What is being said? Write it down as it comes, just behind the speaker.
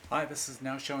Hi, this is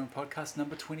Now Showing podcast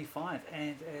number 25,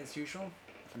 and as usual,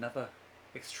 another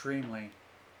extremely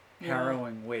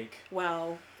harrowing week.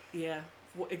 Well, yeah,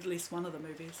 at least one of the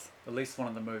movies. At least one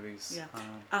of the movies.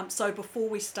 Yeah. So before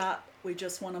we start, we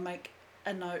just want to make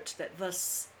a note that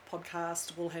this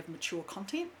podcast will have mature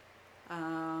content,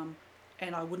 and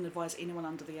I wouldn't advise anyone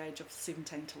under the age of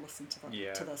 17 to listen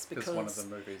to this because one of the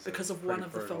movies because of one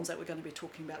of the brutal. films that we're going to be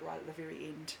talking about right at the very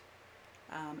end.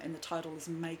 And the title is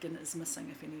Megan is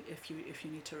Missing if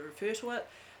you need to refer to it.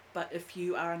 But if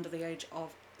you are under the age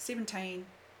of 17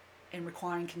 and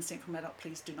requiring consent from adult,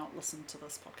 please do not listen to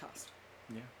this podcast.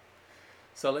 Yeah.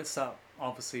 So let's start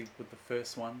obviously with the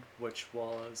first one, which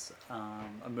was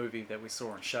a movie that we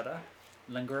saw on Shudder,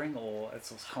 Lingering, or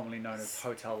it's also commonly known as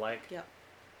Hotel Lake. Yep.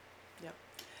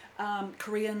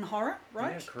 Korean horror,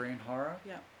 right? Yeah, Korean horror.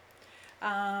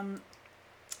 Yeah.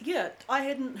 Yeah, I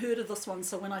hadn't heard of this one,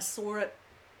 so when I saw it,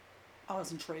 I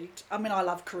was intrigued. I mean, I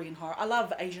love Korean horror. I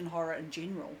love Asian horror in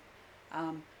general.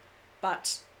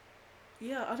 But,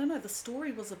 yeah, I don't know, the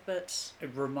story was a bit... It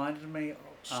reminded me...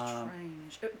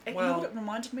 strange. You know what it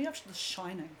reminded me of? The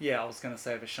Shining. Yeah, I was going to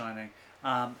say The Shining.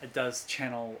 It does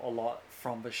channel a lot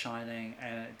from The Shining,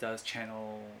 and it does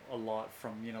channel a lot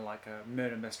from, like a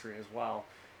murder mystery as well.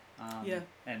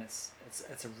 And it's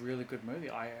a really good movie.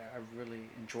 I really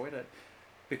enjoyed it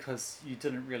because you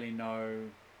didn't really know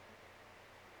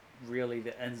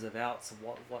the ins and outs of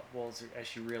what was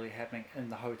actually really happening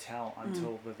in the hotel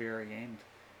until the very end.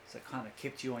 So it kind of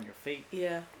kept you on your feet.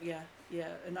 Yeah.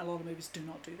 And a lot of movies do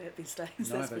not do that these days. No,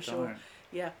 that's they for sure.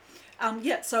 don't.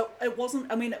 Yeah. So it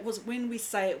wasn't. I mean, it was when we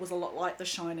say it was a lot like The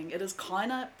Shining. It is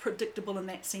kind of predictable in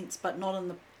that sense, but not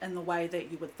in the way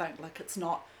that you would think. Like it's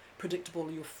not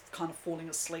predictable. You're kind of falling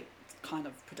asleep. Kind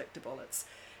of predictable.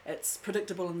 It's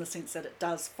predictable in the sense that it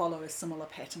does follow a similar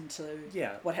pattern to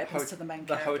what happens to the main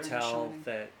character. The hotel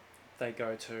that they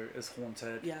go to is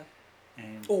haunted. Yeah.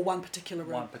 Or one particular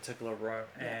room.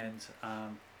 Yeah.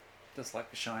 And just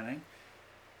like The Shining.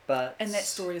 And that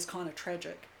story is kind of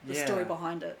tragic. The story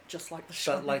behind it, just like The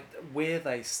Shining. But like where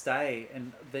they stay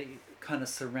and the kind of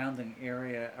surrounding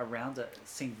area around it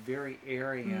seemed very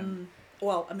airy and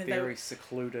very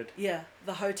secluded. Yeah,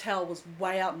 the hotel was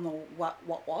way out in the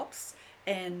Wop-Wops,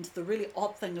 and the really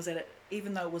odd thing is that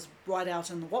even though it was right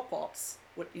out in the Wop-Wops,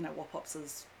 Wop-Wops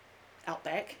is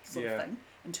outback sort of thing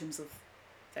in terms of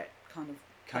that kind of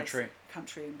country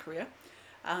in Korea.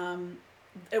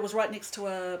 It was right next to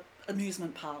a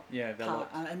amusement park. Yeah,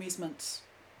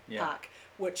 park,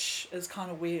 which is kind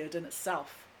of weird in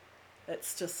itself.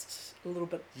 It's just a little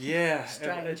bit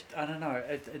strange. I don't know.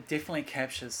 It definitely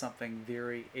captures something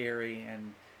very eerie,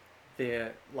 and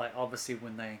they're like obviously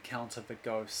when they encounter the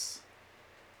ghosts.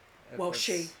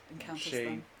 She encounters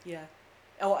them. Yeah.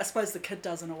 Oh, I suppose the kid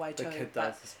does in a way too. The kid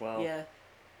does as well. Yeah.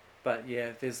 But yeah,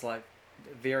 there's like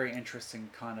very interesting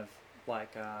kind of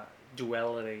like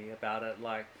duality about it.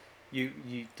 Like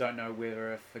you don't know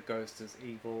whether if the ghost is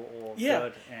evil or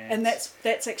good. And that's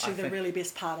actually the really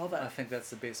best part of it. I think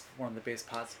that's one of the best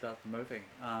parts about the movie.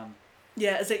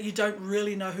 Is that you don't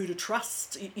really know who to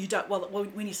trust. You don't. Well,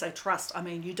 when you say trust, I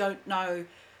mean you don't know.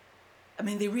 I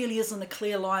mean, there really isn't a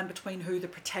clear line between who the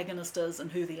protagonist is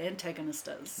and who the antagonist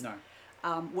is. No.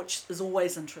 Which is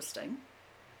always interesting.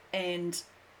 And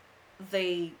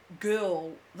the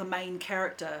girl, the main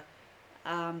character,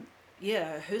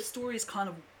 her story is kind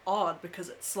of odd because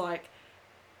it's like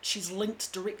she's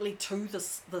linked directly to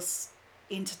this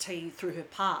entity through her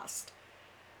past,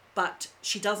 but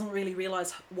she doesn't really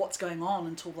realise what's going on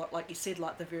until, like you said,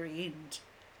 like the very end,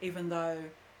 even though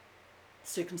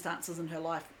circumstances in her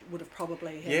life would have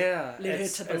probably led her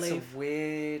to believe. It's a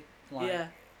weird,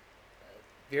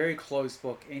 very closed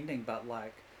book ending, but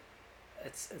like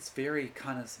it's very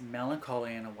kind of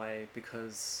melancholy in a way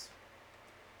because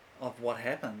of what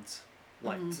happened,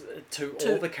 like to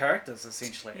all the characters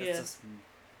essentially. It's just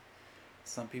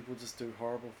some people just do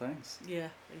horrible things.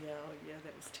 That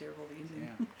was terrible,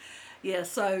 the ending.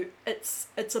 So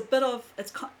it's a bit of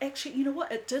actually, you know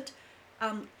what, it did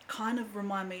kind of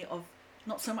remind me of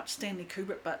not so much Stanley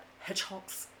Kubrick but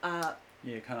Hitchcock's kind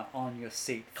of on your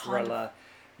seat thriller.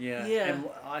 And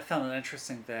I found it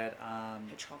interesting that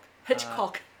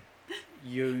Hitchcock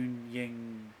Yoon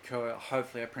Ying Ko,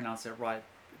 hopefully I pronounced it right,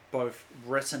 both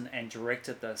written and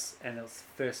directed this, and it was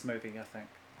the first movie I think.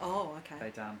 Oh, okay. They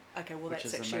done. Okay, well that's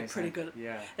actually amazing. a pretty good.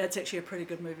 Yeah. That's actually a pretty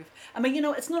good movie. I mean,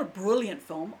 it's not a brilliant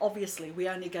film. Obviously, we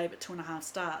only gave it 2.5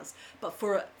 stars, but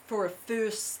for a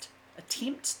first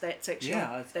attempt, that's actually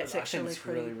I think it's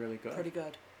really, really good. Pretty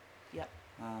good. Yep.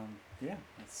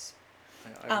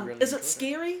 I really is it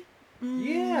scary?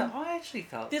 Yeah, I actually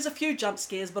felt There's a few jump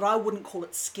scares, but I wouldn't call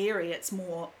it scary. It's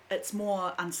more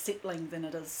unsettling than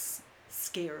it is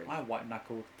scary. I white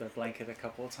knuckled the blanket a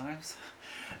couple of times.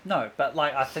 No, but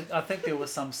like I think there were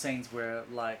some scenes where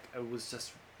like it was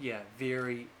just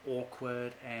very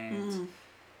awkward and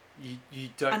you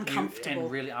don't Uncomfortable.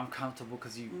 and really uncomfortable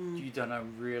because you don't know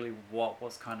really what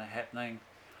was kind of happening.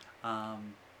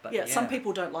 But Some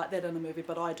people don't like that in a movie,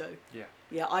 but I do. Yeah.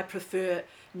 Yeah, I prefer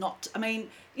not. I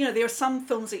mean, there are some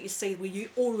films that you see where you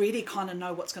already kind of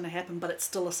know what's going to happen, but it's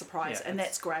still a surprise, and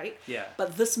that's great. Yeah.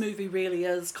 But this movie really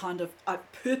is kind of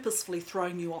purposefully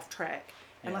throwing you off track,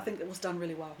 and I think it was done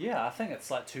really well. Yeah, I think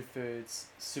it's like 2/3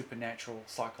 supernatural,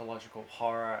 psychological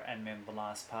horror, and then the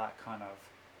last part kind of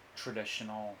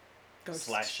traditional Ghost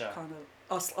slasher. Kind of.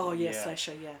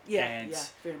 Slasher. Yeah,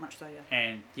 very much so. Yeah.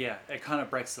 And it kind of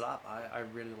breaks it up. I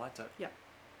really liked it. Yeah.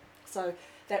 So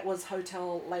that was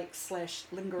Hotel Lake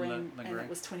 / Lingering, and it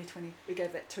was 2020. We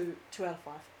gave that 2 out of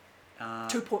 5.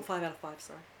 2.5 out of 5.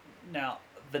 Sorry. Now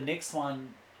the next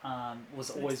one was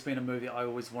always been a movie I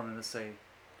always wanted to see.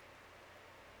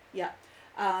 Yeah.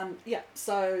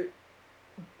 So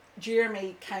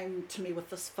Jeremy came to me with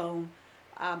this film.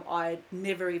 I'd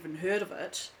never even heard of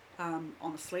it,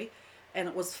 honestly. And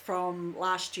it was from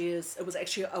last year's... It was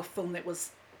actually a film that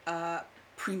was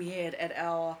premiered at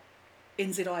our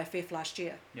NZIFF last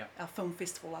year. Yeah. Our film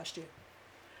festival last year.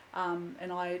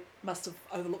 And I must have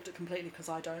overlooked it completely because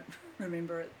I don't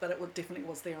remember it, but it definitely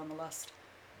was there on the list.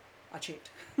 I checked.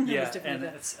 Yeah, and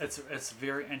it's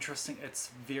very interesting. It's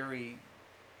very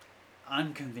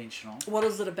unconventional. What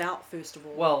is it about, first of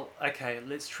all? Well, okay,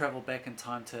 let's travel back in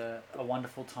time to a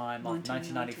wonderful time of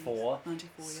 1994,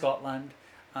 Scotland.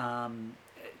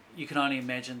 You can only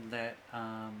imagine that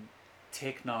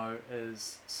techno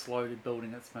is slowly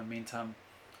building its momentum,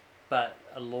 but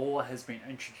a law has been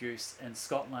introduced in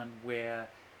Scotland where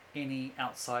any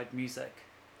outside music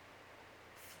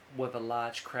with a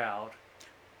large crowd...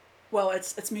 Well,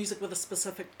 it's music with a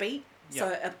specific beat,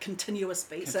 so a continuous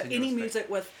beat. So any music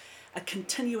with a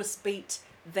continuous beat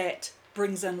that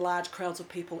brings in large crowds of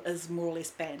people is more or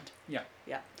less banned. Yeah.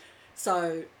 Yeah.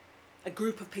 So a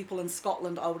group of people in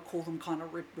Scotland, I would call them kind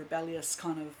of rebellious,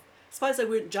 kind of... I suppose they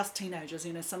weren't just teenagers,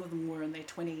 some of them were in their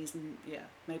 20s and,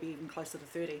 maybe even closer to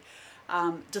 30,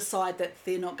 decide that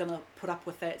they're not going to put up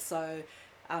with that. So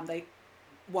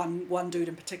one dude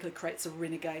in particular creates a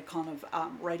renegade kind of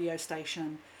radio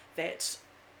station that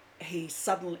he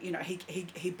suddenly,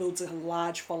 he builds a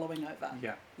large following over.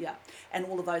 Yeah. Yeah. And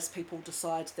all of those people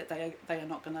decide that they are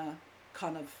not going to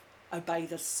kind of obey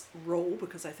this rule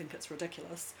because they think it's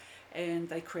ridiculous, and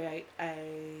they create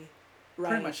a rave.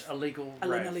 Pretty much illegal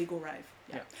rave. An illegal rave.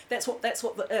 Yeah. That's what the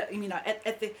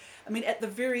at the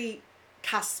very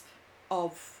cusp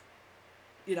of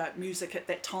music at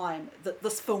that time, that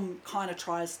this film kind of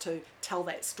tries to tell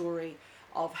that story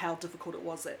of how difficult it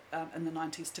was in the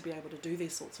 90s to be able to do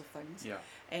these sorts of things. Yeah.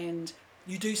 And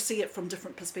you do see it from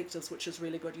different perspectives, which is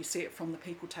really good. You see it from the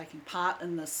people taking part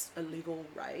in this illegal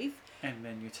rave. And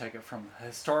then you take it from a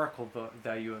historical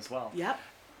value as well. Yep.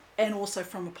 And also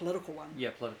from a political one. Yeah,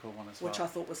 political one as well. Which I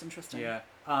thought was interesting. Yeah.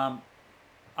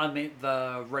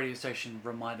 The radio station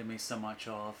reminded me so much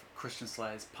of Christian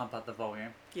Slater's Pump Up the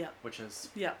Volume. Yeah. Which is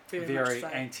very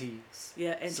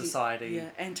anti-society. Yeah,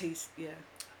 antis, yeah.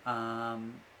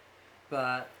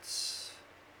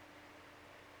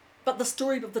 But the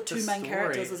story of the two main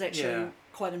characters is actually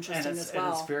quite interesting as well.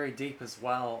 And it's very deep as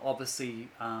well. Obviously,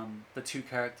 the two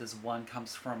characters, one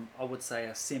comes from, I would say,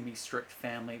 a semi-strict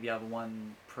family. The other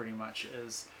one pretty much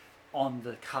is on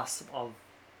the cusp of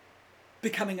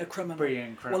becoming a criminal.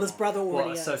 Well, his brother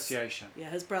already is. Association. Yeah,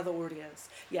 his brother already is.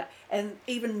 Yeah, and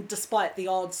even despite the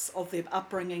odds of their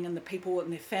upbringing and the people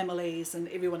and their families and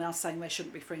everyone else saying they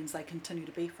shouldn't be friends, they continue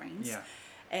to be friends. Yeah.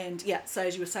 And so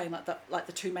as you were saying, like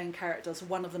the two main characters,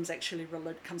 one of them's actually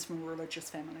comes from a religious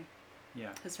family. Yeah.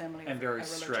 His family and very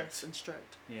religious and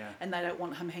strict. Yeah. And they don't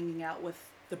want him hanging out with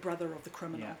the brother of the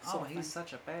criminal. Yeah. Oh, he's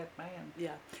such a bad man.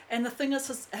 Yeah. And the thing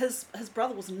is, his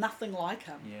brother was nothing like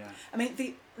him. Yeah. I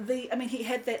mean, he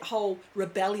had that whole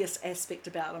rebellious aspect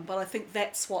about him, but I think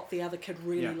that's what the other kid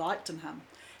really liked in him,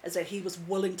 is that he was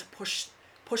willing to push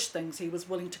things. He was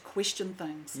willing to question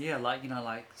things. Yeah, like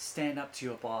stand up to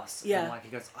your boss. Yeah. And like he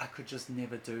goes, I could just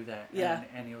never do that. Yeah.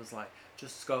 And he was like,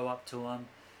 just go up to him,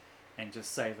 and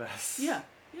just say this. Yeah.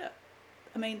 Yeah.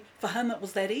 I mean, for him it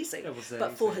was that easy. It was that but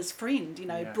easy. For his friend,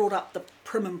 brought up the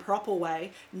prim and proper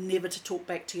way, never to talk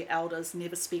back to your elders,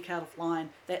 never speak out of line,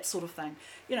 that sort of thing.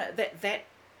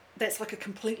 That's like a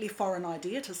completely foreign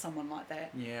idea to someone like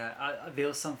that. Yeah, there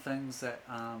were some things that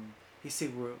he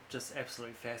said were just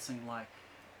absolutely fascinating. Like,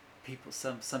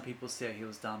 some people say he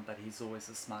was dumb, but he's always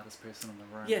the smartest person in the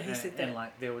room. Yeah, he said that. And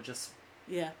like they were just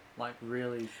yeah, like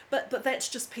really. But that's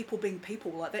just people being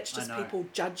people. Like that's just people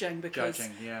judging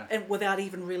yeah, and without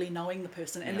even really knowing the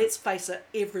person. And yeah. let's face it,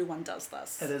 everyone does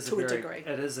this it is to a degree.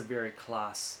 It is a very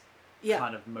class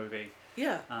kind of movie.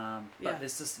 Yeah. But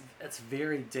it's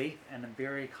very deep and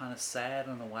very kind of sad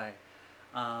in a way.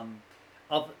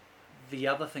 The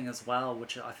other thing as well,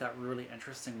 which I thought really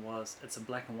interesting, was it's in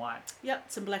black and white. Yeah,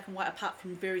 it's in black and white, apart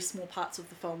from very small parts of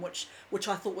the film, which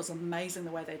I thought was amazing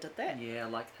the way they did that. Yeah,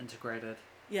 like integrated.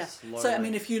 Yeah. Slowly. So I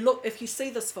mean, if you see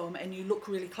this film and you look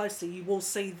really closely, you will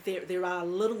see there are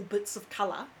little bits of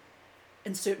colour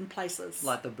in certain places.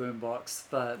 Like the boombox,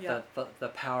 the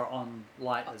power on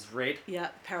light is red.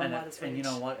 Yeah, the power on light is red. And you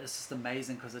know what? It's just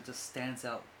amazing because it just stands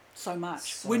out so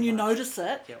much. When you notice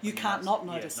it, you can't not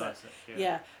notice it.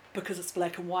 Yeah. Because it's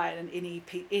black and white, and any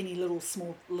little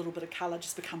bit of colour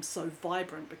just becomes so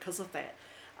vibrant because of that.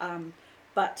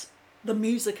 But the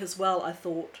music as well, I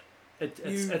thought.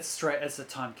 It's a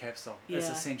time capsule. Yeah. It's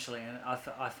essentially, and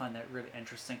I find that really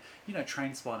interesting. You know,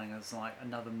 Trainspotting is like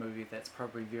another movie that's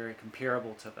probably very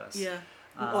comparable to this. Yeah.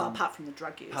 Well, apart from the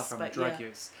drug use.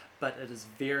 Use, but it is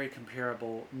very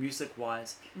comparable music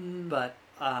wise. But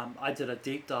I did a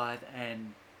deep dive,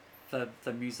 and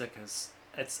the music is.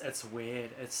 It's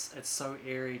weird. It's so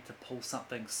eerie to pull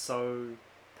something so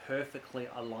perfectly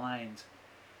aligned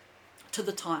to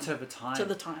the time.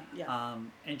 Yeah.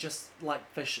 And just like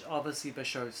obviously they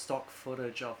show stock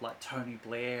footage of like Tony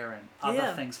Blair and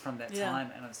other things from that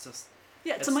time, and it's just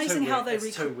it's amazing how they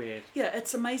it's too weird. Yeah,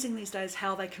 it's amazing these days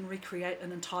how they can recreate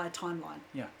an entire timeline.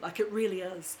 Yeah, like it really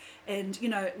is. And you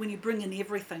know, when you bring in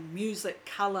everything, music,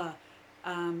 color,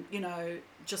 you know,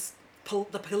 just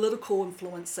the political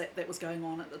influence that was going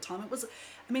on at the time. It was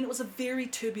a very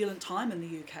turbulent time in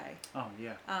the UK. Oh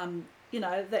yeah. You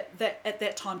know that at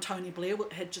that time Tony Blair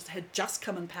had just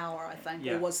come in power, I think,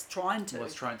 or was trying to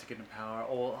get in power,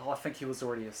 or I think he was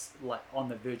already like on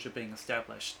the verge of being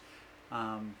established.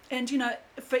 And you know,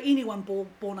 for anyone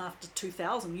born after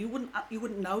 2000, you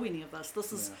wouldn't know any of this.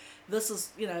 This is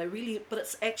you know really, but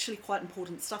it's actually quite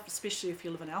important stuff, especially if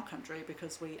you live in our country,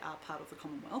 because we are part of the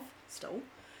Commonwealth still.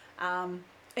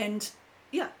 And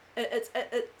yeah,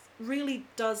 it really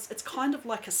does. It's kind of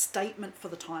like a statement for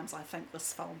the times, I think,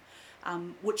 this film,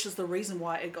 which is the reason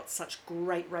why it got such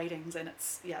great ratings, and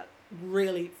it's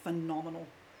really phenomenal.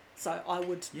 So I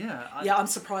would I'm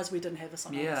surprised we didn't have this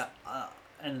on ours.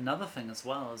 And another thing as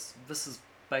well is this is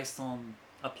based on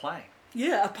a play.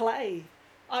 Yeah, a play.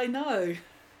 I know.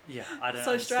 Yeah, I don't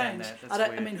so understand strange. that. That's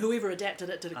weird. I mean, whoever adapted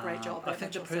it did a great job. I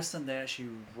think the person that actually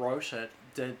wrote it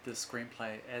did the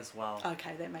screenplay as well.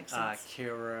 Okay, that makes sense.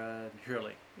 Kira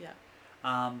Hurley.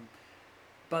 Yeah.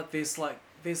 But there's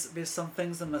some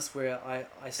things in this where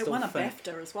I still it won think... a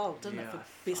BAFTA as well, didn't it, for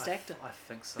Best Actor? I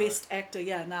think so. Best Actor,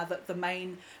 yeah. No, the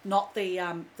main, not the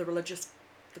religious,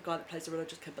 the guy that plays the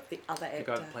religious kid, but the other actor. The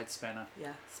guy that played Spanner.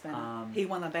 Yeah, Spanner. He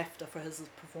won a BAFTA for his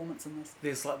performance in this.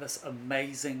 There's like this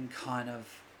amazing kind of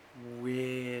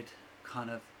weird kind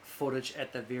of footage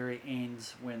at the very end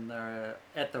when they're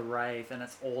at the rave, and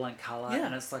it's all in colour,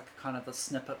 and it's like kind of a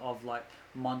snippet of like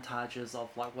montages of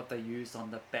like what they used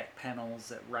on the back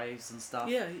panels at raves and stuff.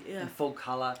 Yeah. In full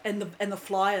colour. And the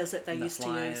flyers that they used to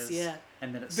use. Yeah.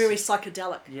 And then it's very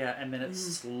psychedelic. Yeah, and then it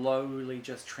slowly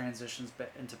just transitions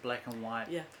back into black and white.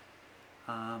 Yeah.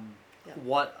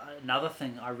 What another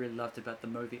thing I really loved about the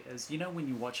movie is, you know, when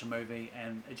you watch a movie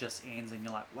and it just ends and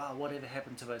you're like, wow, whatever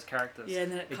happened to those characters? Yeah,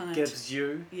 and then it kind of gives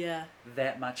you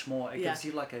that much more. It gives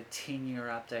you like a 10-year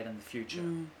update in the future,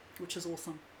 which is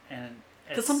awesome. And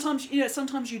because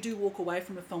sometimes you do walk away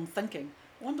from a film thinking,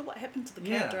 I wonder what happened to the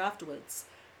character afterwards.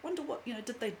 Wonder what,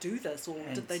 did they do this or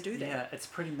did they do that? Yeah, it's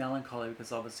pretty melancholy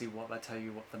because obviously what they tell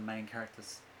you what the main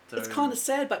characters do. It's kind of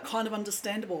sad but kind of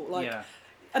understandable. Like.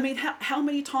 I mean, how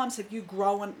many times have you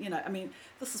grown, I mean,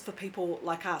 this is for people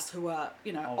like us who are,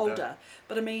 older.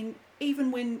 But I mean,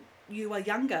 even when you are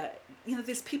younger,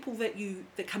 there's people that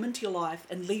come into your life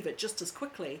and leave it just as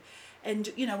quickly.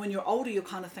 And, when you're older, you're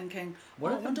kind of thinking,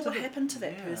 I wonder what happened to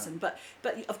that person. But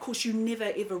of course, you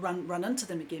never ever run into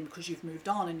them again because you've moved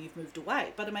on and you've moved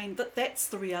away. But I mean, that's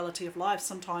the reality of life.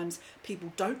 Sometimes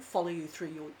people don't follow you through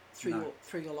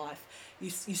your life. You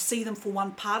see them for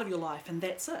one part of your life, and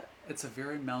that's it. It's a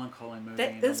very melancholy movie.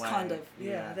 That is kind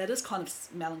of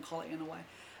melancholy in a way.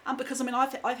 Because I mean,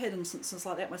 I've had instances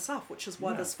like that myself, which is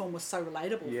why this film was so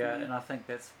relatable. Yeah, for me. and I think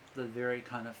that's the very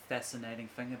kind of fascinating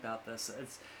thing about this.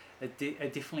 It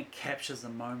definitely captures a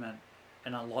moment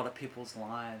in a lot of people's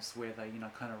lives where they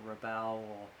kind of rebel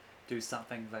or do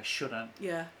something they shouldn't.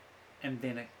 Yeah. And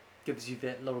then it gives you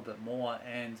that little bit more,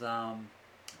 and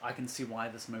I can see why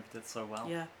this movie did so well.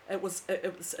 Yeah,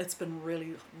 it's been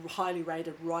really highly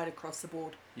rated right across the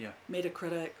board. Yeah.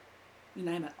 Metacritic, you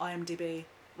name it, IMDb,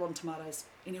 Rotten Tomatoes,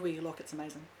 anywhere you look, it's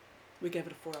amazing. We gave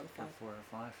it a 4 out of 5. 4 out of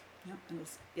 5. Yeah, and it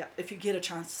was, yeah. If you get a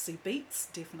chance to see Beats,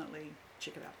 definitely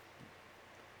check it out.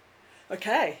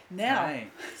 Okay, now. Hey,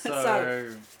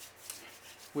 so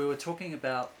we were talking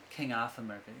about King Arthur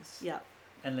movies. Yeah.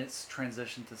 And let's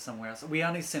transition to somewhere else. We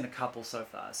only seen a couple so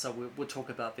far, so we'll talk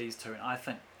about these two. And I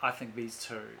think these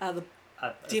two are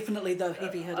definitely the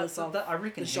heavy hitters of I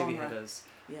reckon the genre. Heavy hitters.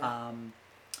 Yeah.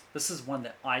 This is one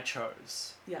that I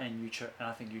chose. Yeah. And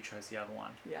I think you chose the other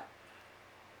one. Yeah.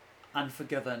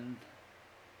 Unforgiven.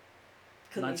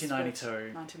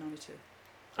 1992. 1992.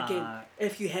 Again,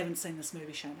 if you haven't seen this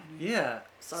movie, shame on you. Yeah.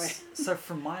 Sorry. So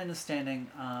from my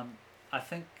understanding, I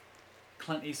think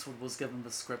Clint Eastwood was given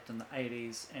the script in the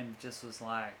 80s and just was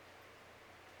like,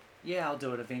 yeah, I'll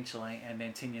do it eventually. And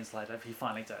then 10 years later, he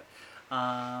finally did.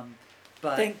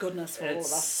 But thank goodness for all of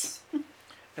us.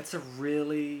 It's a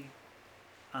really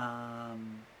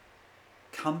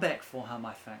comeback for him,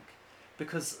 I think.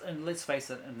 Because, and let's face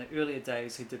it, in the earlier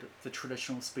days, he did the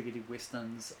traditional spaghetti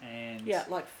westerns and... Yeah,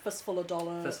 like Fistful of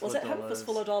Dollars. Fistful was of it Dollars. him?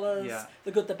 Fistful of Dollars. Yeah.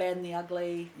 The Good, the Bad and the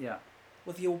Ugly. Yeah.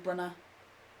 With Yul Brynner.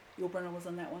 Yul Brynner was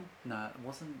in that one. No, it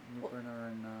wasn't Yul Brynner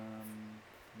in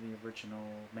the original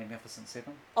Magnificent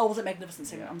Seven. Oh, was it Magnificent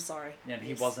Seven? Yeah. I'm sorry. Yeah, and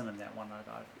he wasn't in that one.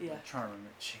 I'm Yeah. trying to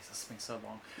remember. Jesus, it's been so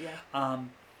long. Yeah.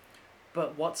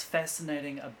 But what's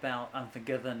fascinating about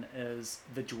Unforgiven is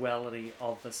the duality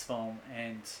of this film,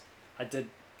 and I did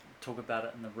talk about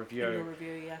it in the review. In your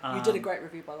review, yeah. You did a great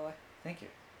review, by the way. Thank you.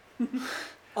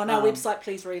 On our website,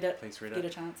 please read it. Please read Get it. a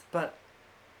chance. But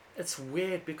it's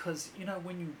weird because, you know,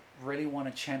 when you really want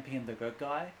to champion the good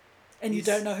guy... And you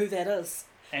don't know who that is.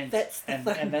 And that's the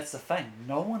thing. And that's the thing.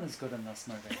 No one is good in this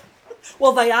movie.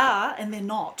 Well, they are, and they're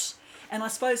not. And I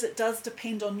suppose it does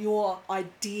depend on your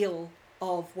ideal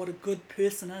of what a good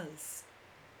person is.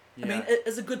 Yeah. I mean,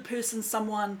 is a good person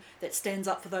someone that stands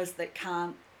up for those that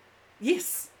can't?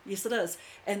 Yes it is.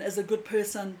 And is a good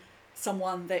person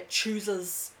someone that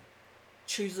chooses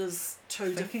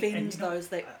to defend those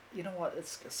that... you know what,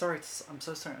 I'm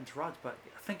so sorry to interrupt, but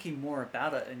thinking more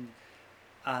about it,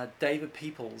 and David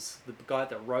Peoples, the guy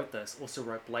that wrote this, also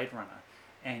wrote Blade Runner,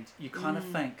 and you kind of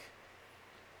think,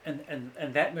 in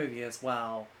that movie as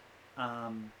well,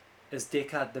 is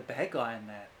Deckard the bad guy in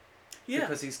that? Yeah.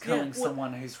 Because he's killing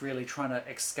someone who's really trying to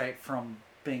escape from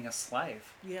being a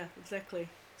slave. Yeah, exactly.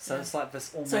 So it's like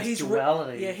this almost he's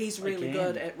duality. He's really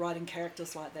good at writing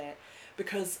characters like that,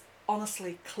 because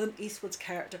honestly, Clint Eastwood's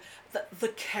character, the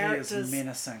characters he is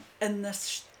menacing in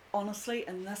this, honestly,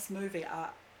 in this movie are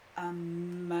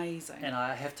amazing. And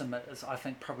I have to admit, I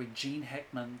think probably Gene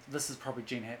Hackman. This is probably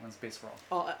Gene Hackman's best role.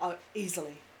 Oh,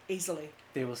 easily.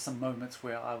 There were some moments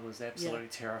where I was absolutely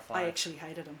terrified. I actually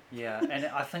hated him. Yeah, and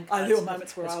I think there were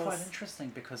moments where it's quite interesting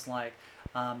because, like,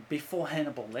 before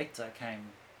Hannibal Lecter came,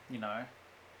 you know,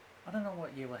 I don't know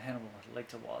what year Hannibal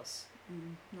Lecter was.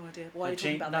 No idea. Why are you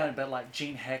talking about that? But like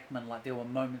Gene Hackman, like there were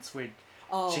moments where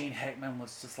Gene Hackman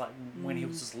was just like when he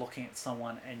was just looking at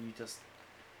someone and you just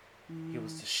he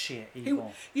was just sheer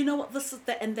evil. You know what?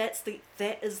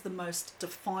 That is the most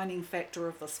defining factor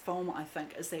of this film. I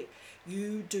think is that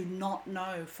you do not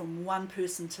know from one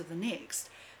person to the next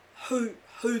who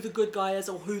the good guy is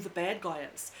or who the bad guy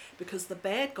is, because the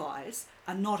bad guys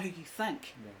are not who you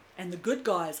think, and the good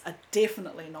guys are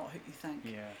definitely not who you think.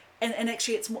 Yeah. And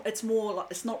actually, it's more like,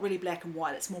 it's not really black and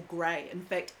white. It's more grey. In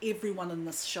fact, everyone in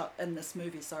this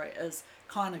movie, is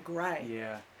kind of grey.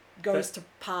 Yeah. Goes to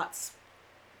parts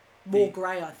more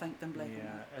grey, I think, than black and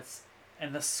white.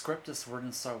 And the script is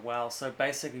written so well. So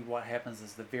basically, what happens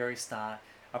is the very start,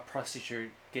 a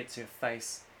prostitute gets her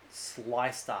face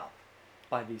sliced up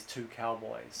by these two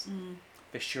cowboys.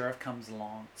 The sheriff comes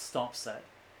along, stops it,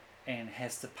 and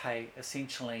has to pay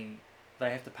essentially.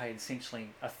 They have to pay essentially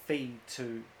a fee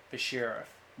to the sheriff.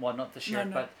 Well, not the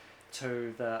sheriff, but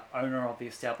to the owner of the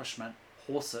establishment,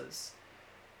 horses.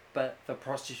 But the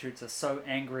prostitutes are so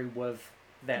angry with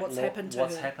that what's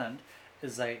happened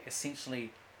is they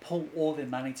essentially pull all their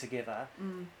money together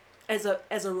as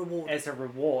a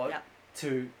reward.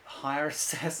 To hire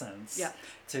assassins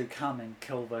to come and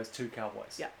kill those two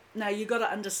cowboys. Yeah. Now you got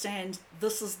to understand,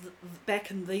 this is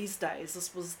back in these days.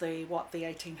 This was the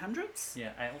 1800s.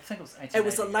 Yeah, I think it was 1880.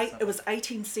 It was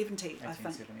 1870, I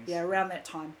think. Yeah, around that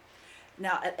time.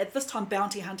 Now at this time,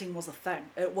 bounty hunting was a thing.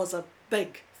 It was a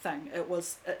big thing. It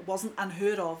wasn't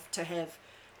unheard of to have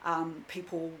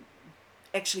people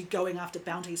actually going after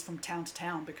bounties from town to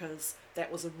town, because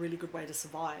that was a really good way to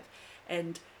survive.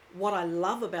 And what I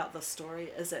love about this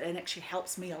story is that it actually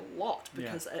helps me a lot,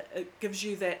 because it gives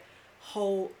you that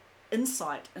whole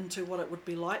insight into what it would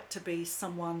be like to be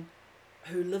someone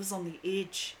who lives on the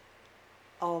edge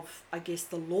of, I guess,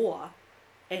 the law,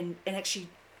 and actually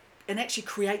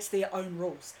creates their own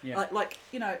rules. Yeah. Like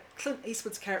Clint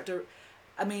Eastwood's character,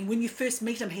 I mean, when you first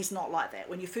meet him, he's not like that.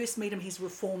 When you first meet him, he's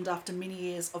reformed after many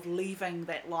years of leaving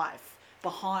that life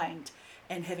behind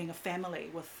and having a family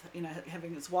with,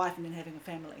 having his wife and then having a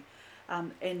family.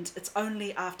 And it's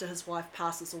only after his wife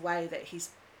passes away that he's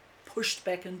pushed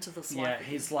back into this life.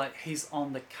 Yeah, he's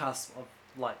on the cusp of,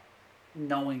 like,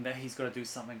 knowing that he's got to do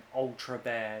something ultra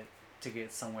bad to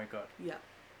get somewhere good.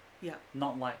 Yeah.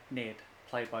 Not like Ned,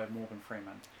 played by Morgan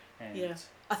Freeman. And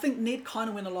I think Ned kind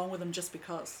of went along with him just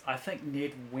because. I think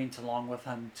Ned went along with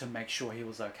him to make sure he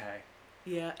was okay.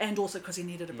 Yeah, and also because he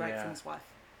needed a break from his wife.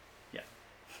 Yeah,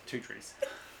 2 trees.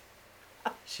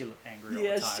 She looked angry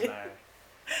all the time, though.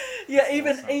 Yeah,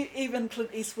 even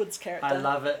Clint Eastwood's character. I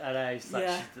love it at age. Like,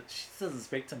 she doesn't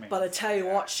speak to me. But I tell you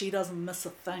what, she doesn't miss a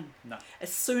thing. No.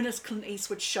 As soon as Clint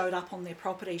Eastwood showed up on their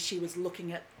property, she was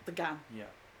looking at the gun. Yeah.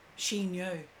 She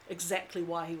knew exactly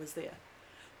why he was there.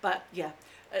 But yeah,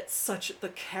 the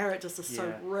characters are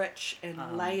so rich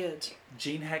and layered.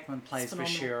 Gene Hackman plays the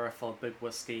sheriff of Big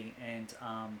Whiskey, and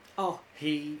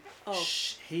he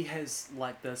has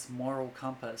like this moral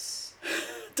compass.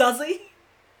 Does he?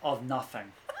 Of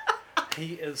nothing.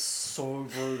 He is so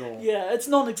brutal. Yeah, it's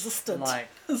non-existent. Like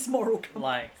his moral compass.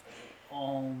 Like,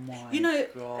 oh my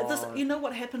God. You know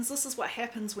what happens? This is what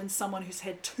happens when someone who's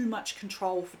had too much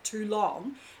control for too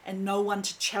long and no one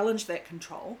to challenge that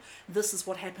control. This is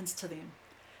what happens to them.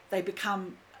 They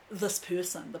become this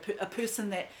person, a person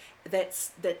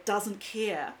that doesn't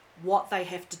care what they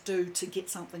have to do to get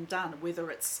something done,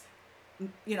 whether it's,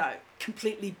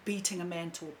 completely beating a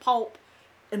man to a pulp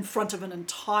in front of an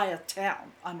entire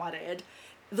town, I might add.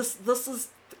 This is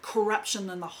corruption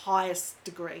in the highest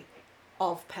degree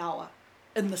of power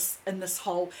in this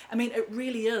whole. I mean, it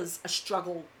really is a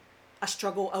struggle,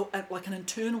 like an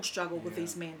internal struggle with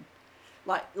these men.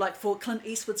 Like for Clint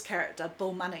Eastwood's character,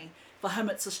 Bill Money, for him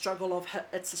it's a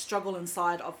struggle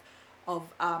inside of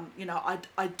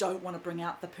I don't want to bring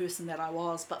out the person that I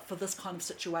was, but for this kind of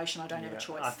situation I don't have a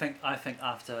choice. I think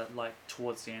after, like,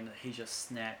 towards the end he just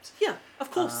snapped. Yeah,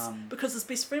 of course, because his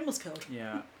best friend was killed.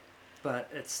 Yeah. But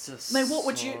it's just. I mean, what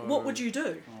would you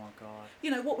do? Oh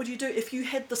God. What would you do if you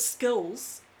had the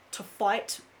skills to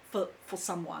fight for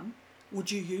someone? Would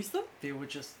you use them?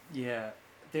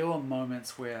 There were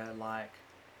moments where, like.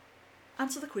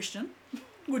 Answer the question.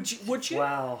 Would you?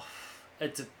 Well,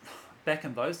 back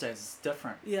in those days it's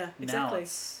different. Yeah, exactly.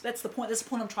 That's the point. That's the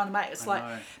point I'm trying to make. It's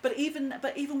but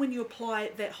even when you apply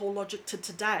that whole logic to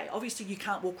today, obviously you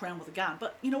can't walk around with a gun.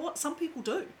 But you know what? Some people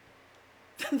do.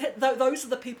 Those are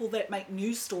the people that make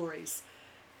news stories.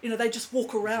 They just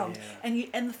walk around, and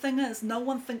the thing is, no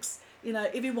one thinks.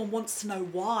 Everyone wants to know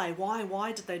why.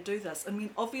 Why did they do this? I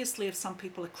mean, obviously, if some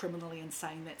people are criminally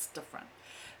insane, that's different.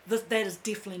 That is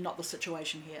definitely not the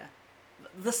situation here.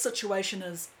 This situation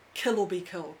is kill or be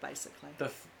killed, basically.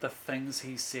 The things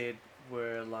he said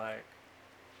were like,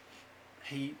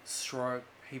 he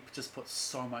just put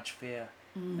so much fear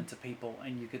into people,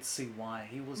 and you could see why.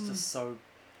 He was just so.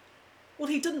 Well,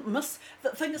 he didn't miss.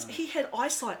 The thing is, he had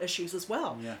eyesight issues as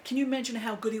well. Yeah. Can you imagine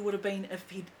how good he would have been if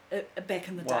he back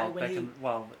in the day it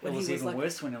was even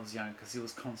worse when he was young because he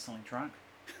was constantly drunk.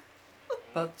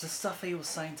 But the stuff he was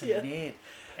saying to Ned,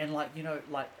 and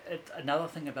another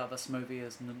thing about this movie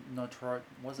is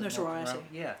notoriety.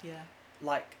 Yeah.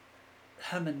 Like,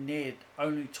 him and Ned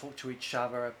only talk to each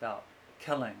other about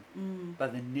killing,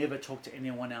 but they never talk to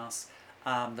anyone else.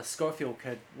 The Schofield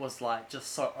kid was like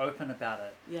just so open about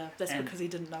it. Yeah, that's because he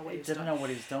didn't know what he was doing. Didn't know what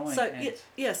he was doing.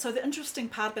 So so the interesting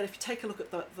part about it, if you take a look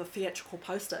at the theatrical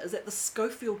poster, is that the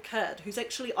Schofield kid, who's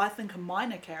actually, I think, a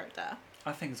minor character.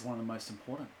 I think is one of the most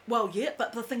important. Well, yeah,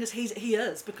 but the thing is, he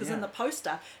is, because in the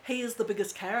poster he is the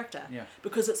biggest character. Yeah.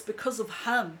 Because it's because of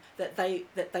him that they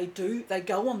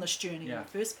go on this journey in the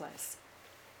first place.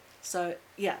 So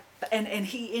yeah, and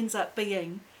he ends up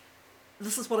being.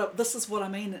 This is what I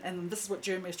mean, and this is what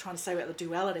Jeremy is trying to say about the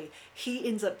duality. He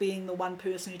ends up being the one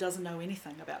person who doesn't know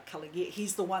anything about killing. Yet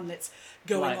he's the one that's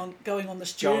going on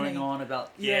this journey. Going on about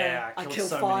I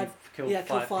killed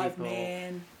five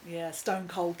men. Yeah, Stone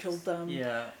Cold killed them.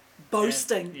 Yeah.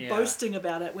 Boasting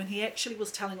about it when he actually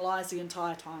was telling lies the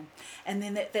entire time. And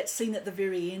then that scene at the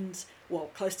very end, well,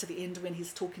 close to the end, when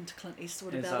he's talking to Clint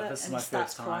Eastwood about it, and he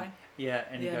starts crying. Yeah,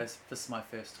 and he goes, "This is my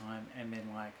first time," and then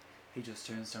he just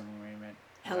turns to him and went,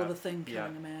 hell of a thing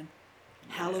killing a man.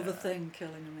 Hell of a thing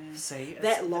killing a man. See,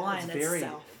 that line it's very,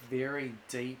 itself. very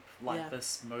deep. Like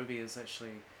this movie is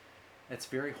actually, it's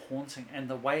very haunting, and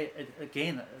the way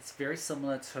it's very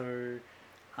similar to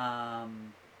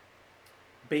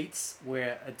Beats,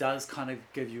 where it does kind of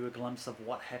give you a glimpse of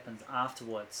what happens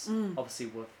afterwards.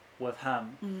 Obviously with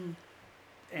him,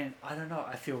 and I don't know.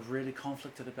 I feel really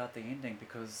conflicted about the ending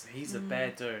because he's a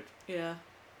bad dude. Yeah.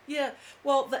 Yeah,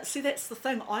 well, that's the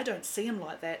thing. I don't see him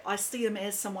like that. I see him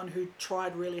as someone who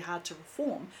tried really hard to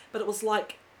reform, but it was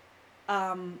like,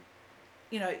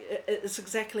 it's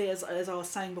exactly as I was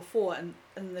saying before in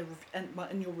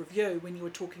your review when you were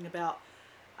talking about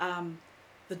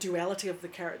the duality of the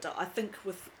character. I think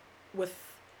with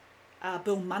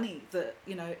Bill Money,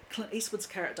 Clint Eastwood's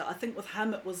character, I think with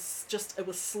him it was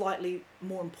slightly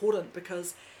more important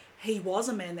because he was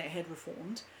a man that had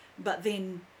reformed, but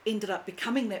then ended up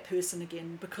becoming that person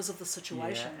again because of the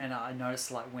situation. Yeah, and I noticed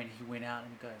like when he went out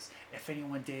and goes, if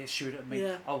anyone dares shoot at me,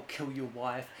 I'll kill your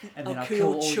wife, and then I'll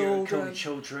kill all your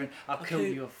children, I'll kill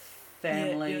your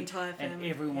family, your entire family, and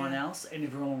everyone else, and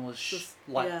everyone was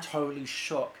totally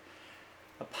shook,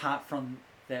 apart from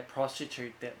that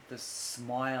prostitute that just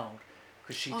smiled.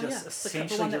 Because she essentially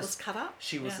the one that was cut up.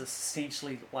 She was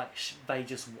essentially like they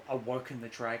just awoken the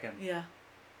dragon. Yeah,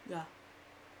 yeah,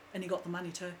 and he got the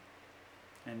money too.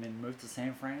 And then moved to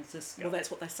San Francisco. Well,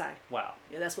 that's what they say. Wow.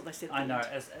 Yeah, that's what they said. I know.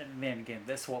 And then again,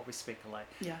 that's what we speculate.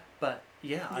 Yeah. But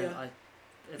I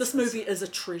this movie is a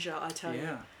treasure. I tell you.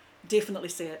 Yeah. Definitely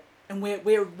see it. And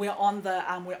we're on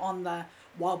the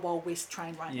Wild Wild West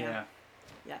train right now.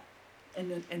 Yeah.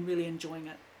 And really enjoying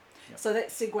it. Yep. So that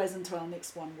segues into our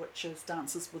next one, which is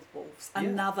Dances with Wolves.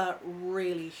 Another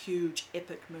really huge,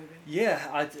 epic movie.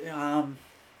 Yeah,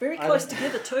 very close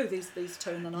together too. These two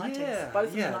in the 90s,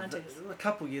 both in the 90s. A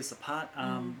couple years apart.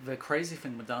 The crazy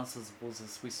thing with Dances with Wolves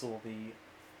is we saw the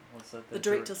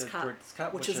director's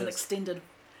cut, which is an extended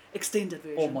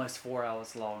version, almost 4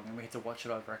 hours long, and we had to watch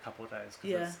it over a couple of days.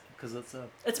 Because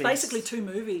it's basically 2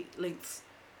 movie lengths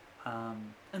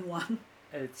in one.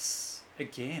 It's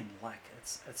again like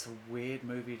it's a weird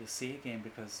movie to see again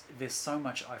because there's so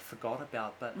much I forgot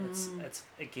about, but it's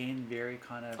again very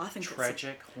kind of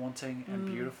tragic, haunting, and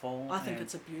beautiful. I think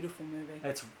it's a beautiful movie.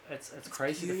 It's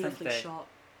crazy to think that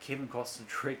Kevin Costner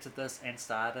directed this and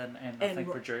starred and I think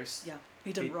produced. Yeah,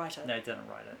 he didn't write it. No, he didn't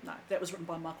write it. No, that was written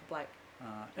by Michael Blake.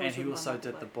 And he also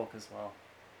did the book as well.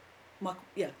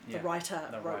 The writer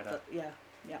wrote it.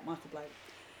 Michael Blake.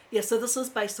 Yeah, so this is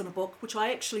based on a book, which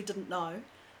I actually didn't know.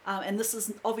 And this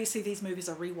is, obviously these movies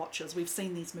are rewatches. We've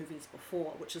seen these movies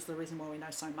before, which is the reason why we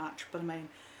know so much. But I mean,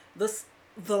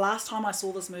 the last time I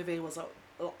saw this movie was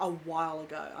a while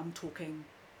ago. I'm talking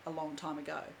a long time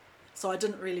ago. So I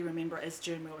didn't really remember, as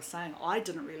Jeremy was saying, I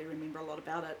didn't really remember a lot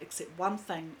about it, except one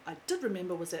thing I did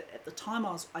remember was that at the time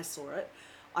I saw it,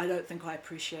 I don't think I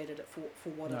appreciated it for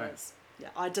what it is. Yeah,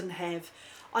 I didn't have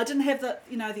the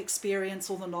the experience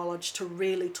or the knowledge to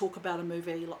really talk about a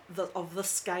movie of this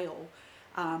scale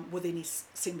with any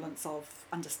semblance of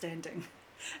understanding.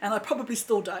 And I probably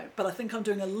still don't, but I think I'm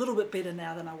doing a little bit better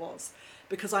now than I was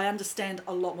because I understand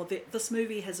a lot more. This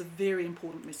movie has a very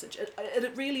important message.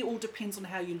 It really all depends on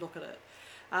how you look at it.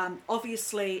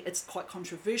 Obviously, it's quite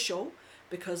controversial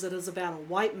because it is about a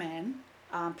white man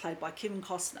played by Kevin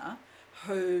Costner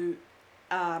who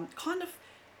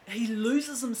he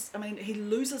loses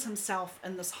himself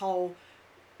in this whole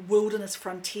wilderness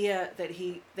frontier that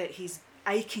he's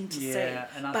aching to see,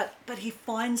 but he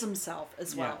finds himself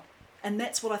as well, and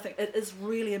that's what I think. It is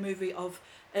really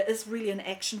it is really an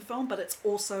action film, but it's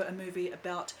also a movie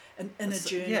about an inner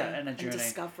journey and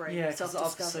discovery,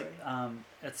 self-discovery.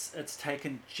 It's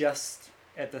taken just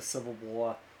at the Civil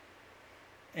War,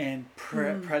 and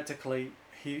practically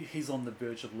he's on the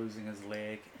verge of losing his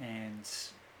leg, and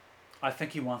I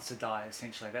think he wants to die.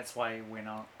 Essentially, that's why he went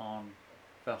on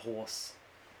the horse.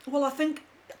 Well, I think.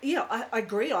 Yeah, I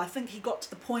agree. I think he got to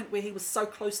the point where he was so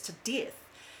close to death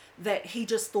that he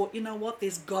just thought, you know what,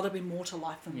 there's got to be more to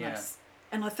life than this.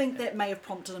 And I think that may have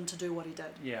prompted him to do what he did.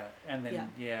 Yeah, and then,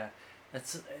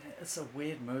 it's a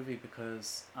weird movie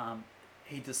because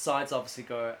he decides obviously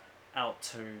go out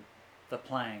to the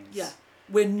plains. Yeah,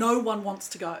 where no one wants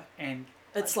to go. And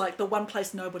it's like the one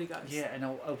place nobody goes. Yeah, and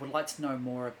I would like to know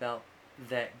more about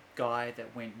that guy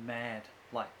that went mad,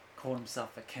 like called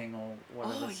himself a king or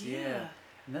whatever. Oh, yeah.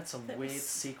 And that's a weird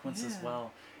sequence as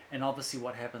well. And obviously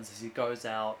what happens is he goes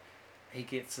out, he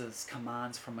gets his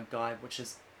commands from a guy which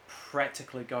is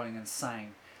practically going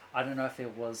insane. I don't know if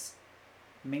it was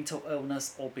mental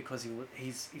illness or because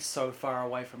he's so far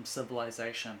away from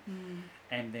civilization.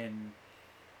 And then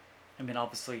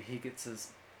obviously he gets his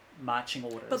marching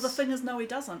orders. But the thing is, no, he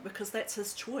doesn't, because that's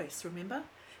his choice, remember?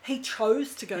 He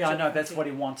chose to go. Yeah, to I know that's what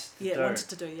he wanted to do. Yeah, wanted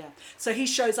to do. Yeah. So he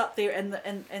shows up there,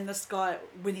 and this guy,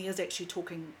 when he is actually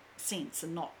talking sense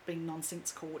and not being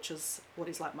nonsensical, which is what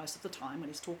he's like most of the time when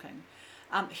he's talking,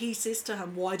 he says to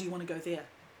him, "Why do you want to go there?"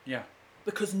 Yeah.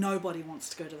 Because nobody wants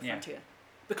to go to the Yeah. frontier,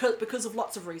 because of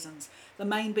lots of reasons. The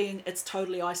main being it's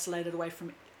totally isolated away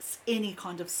from any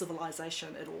kind of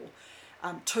civilization at all.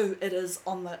 Two, it is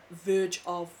on the verge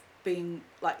of being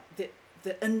like the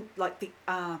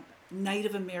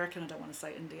Native American, I don't want to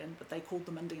say Indian, but they called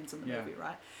them Indians in the movie,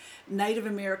 right? Native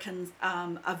Americans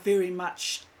are very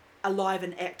much alive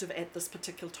and active at this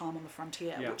particular time on the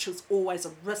frontier, which is always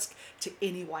a risk to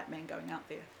any white man going out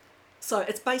there. So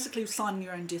it's basically signing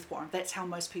your own death warrant. That's how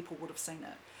most people would have seen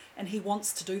it. And he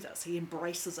wants to do this. He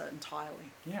embraces it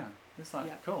entirely. Yeah. It's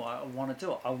like, cool, I want to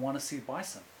do it. I want to see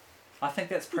bison. I think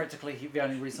that's practically the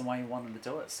only reason why he wanted to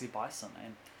do it, see bison.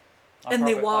 And in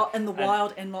the wild, and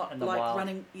not like wild,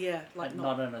 running, like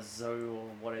not in a zoo or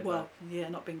whatever. Well,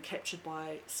 not being captured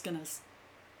by skinners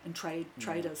and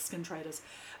skin traders.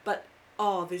 But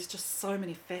there's just so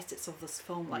many facets of this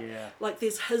film. Like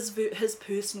there's his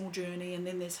personal journey, and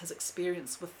then there's his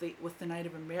experience with the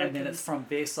Native Americans. And then it's from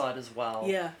their side as well.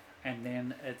 Yeah. And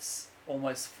then it's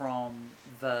almost from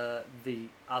the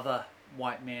other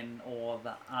white men or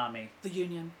the army. The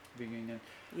Union.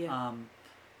 Yeah.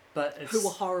 But it's, who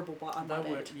were horrible, and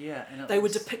they were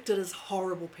depicted as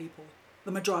horrible people.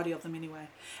 The majority of them, anyway.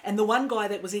 And the one guy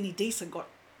that was any decent got.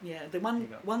 I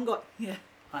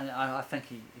think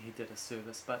he did a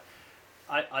service, but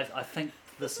I think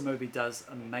this movie does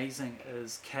amazing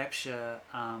is capture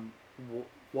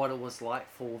what it was like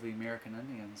for the American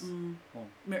Indians, or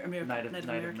Native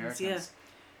Americans.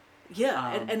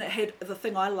 Yeah, and it had, the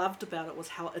thing I loved about it was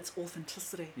how its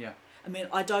authenticity. Yeah. I mean,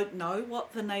 I don't know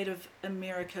what the Native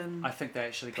American I think they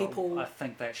actually got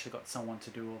someone to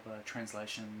do all the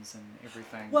translations and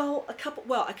everything. Well,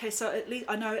 so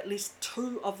I know at least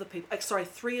three of the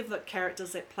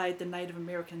characters that played the Native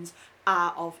Americans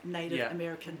are of Native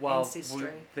American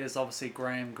ancestry. There's obviously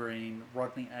Graham Greene,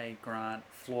 Rodney A. Grant,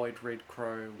 Floyd Red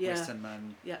Crow,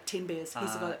 Westerman. Yeah, Ten Bears.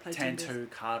 He's the guy that played Tantu Ten Bears.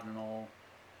 Cardinal.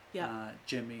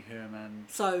 Jimmy Herman.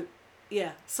 So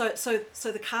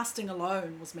the casting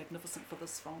alone was magnificent for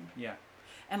this film. Yeah.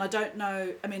 And I don't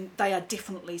know, I mean, they are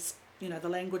definitely, the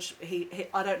language,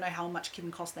 I don't know how much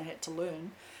Kevin Costner had to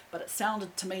learn, but it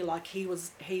sounded to me like he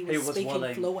was speaking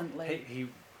willing, fluently. He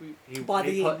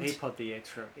put the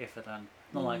extra effort in,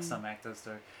 not like some actors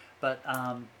do. But,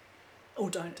 or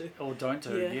don't do.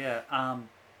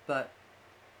 But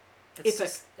it's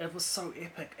just, it was so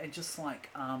epic, and just like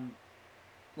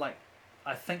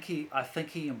I think he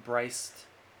embraced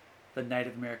the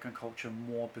Native American culture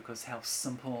more because how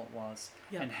simple it was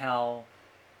and how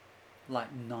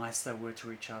like nice they were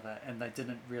to each other, and they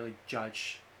didn't really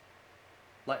judge.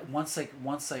 Like once they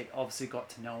obviously got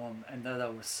to know him, and they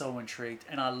were so intrigued,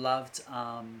 and I loved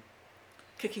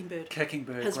Kicking Bird. Graham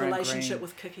His relationship Greene.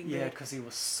 with Kicking Bird. Yeah, because he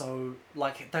was so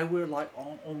like they were like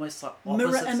almost like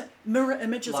mirror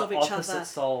images like of each opposite other.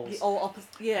 souls.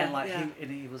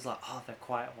 And he was like, oh, the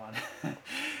quiet one,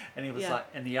 and he was like,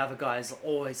 and the other guys are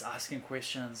always asking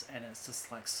questions, and it's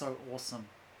just like so awesome.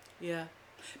 Yeah,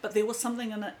 but there was something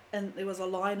in it, and there was a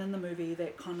line in the movie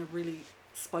that kind of really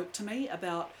spoke to me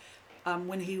about.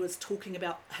 When he was talking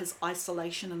about his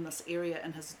isolation in this area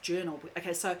in his journal.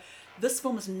 Okay, so this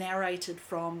film is narrated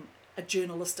from a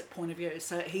journalistic point of view.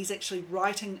 So he's actually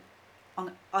writing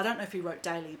on, I don't know if he wrote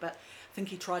daily, but I think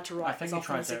he tried to write as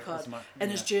often as he could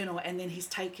in his journal, and then he's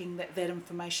taking that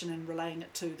information and relaying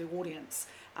it to the audience.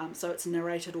 So it's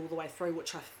narrated all the way through,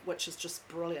 which is just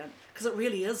brilliant, because it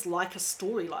really is like a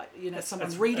story, like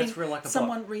someone reading, it's real like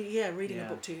reading a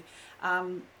book to you.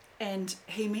 And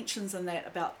he mentions in that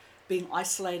about being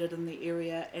isolated in the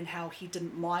area and how he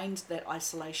didn't mind that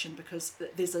isolation, because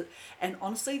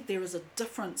honestly there is a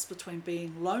difference between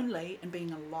being lonely and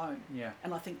being alone. Yeah.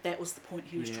 And I think that was the point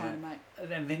he was trying to make.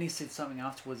 And then he said something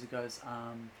afterwards. He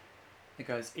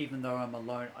goes, even though I'm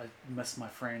alone, I miss my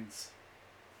friends.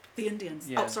 The Indians.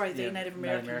 The Native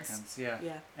Americans. Yeah.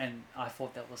 And I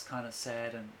thought that was kind of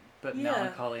sad and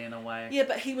melancholy in a way. Yeah,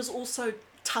 but he was also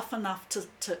tough enough to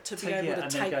be able to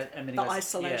take the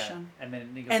isolation and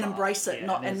embrace it,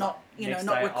 not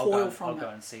recoil from it. I'll go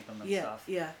and see them and stuff.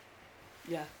 Yeah.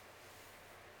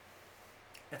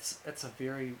 It's a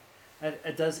very,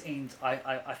 it does end.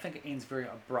 I think it ends very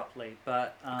abruptly,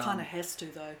 but it kind of has to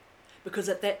though, because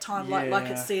at that time, like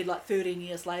it said, like 13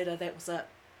 years later, that was it.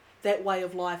 That way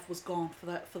of life was gone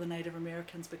for the Native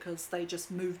Americans, because they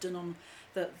just moved in on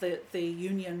the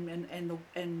Union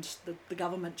and the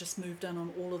government just moved in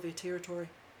on all of their territory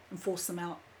and forced them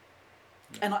out.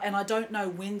 And I don't know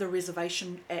when the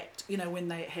Reservation Act, when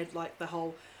they had like the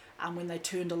whole, when they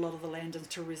turned a lot of the land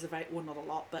into well, not a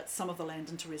lot, but some of the land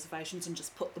into reservations and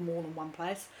just put them all in one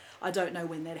place. I don't know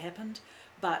when that happened,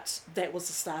 but that was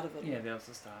the start of it. Yeah, that was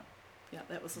the start. Yeah,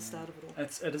 that was the start of it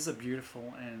all. It is a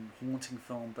beautiful and haunting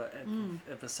film, but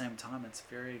at the same time, it's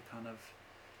very kind of.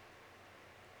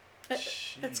 It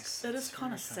is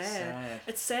kind of sad.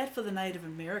 It's sad for the Native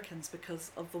Americans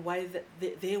because of the way that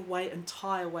their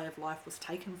entire way of life was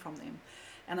taken from them.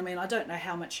 And I mean, I don't know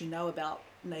how much you know about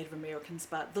Native Americans,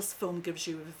 but this film gives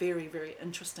you a very, very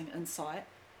interesting insight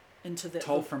into that.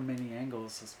 Told from many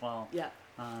angles as well. Yeah.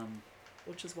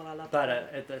 Which is what I love. But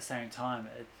at the same time,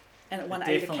 it won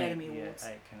 8 Academy Awards.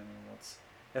 8 Academy Awards.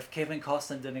 If Kevin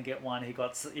Costner didn't get one, he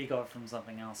got from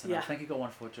something else, and I think he got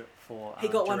one for he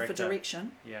got director. one for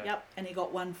direction. Yeah. Yep, and he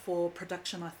got one for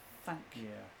production, I think. Yeah.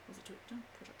 Was it director?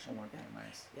 Production. I won't be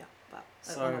amazed. Yeah, but it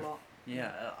so won a lot.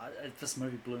 Yeah, this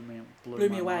movie blew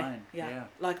me away. mind. Yeah.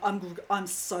 Like I'm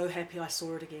so happy I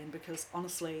saw it again because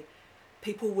honestly,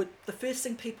 the first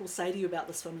thing people say to you about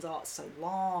this film is, oh, it's so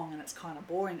long and it's kind of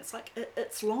boring. It's like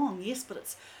it's long, yes, but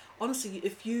it's honestly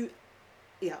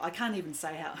I can't even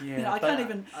say how. Yeah, I can't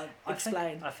even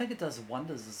explain. I think it does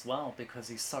wonders as well because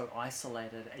he's so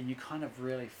isolated and you kind of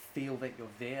really feel that you're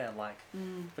there. Like,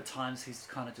 for times he's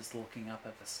kind of just looking up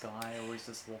at the sky or he's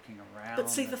just walking around. But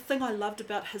see, the thing I loved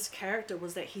about his character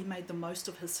was that he made the most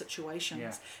of his situations.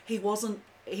 Yeah. He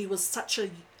was such a,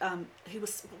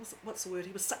 what's the word?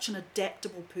 He was such an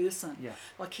adaptable person. Yeah.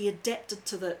 Like he adapted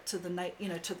to the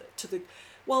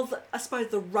I suppose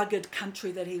the rugged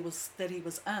country that he was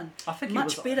in. I think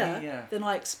much better than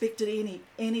I expected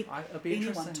it'd be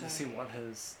interesting to see what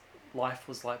his life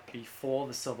was like before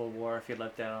the Civil War, if he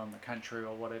lived out in the country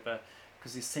or whatever,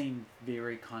 because he seemed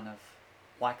very kind of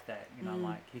like that,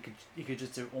 like he could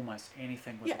just do almost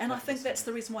anything. With and I think that's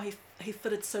the reason why he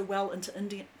fitted so well into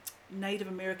Native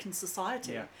American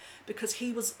society, because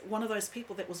he was one of those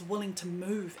people that was willing to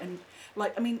move and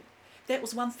that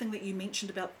was one thing that you mentioned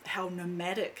about how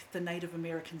nomadic the Native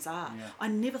Americans are. Yeah. I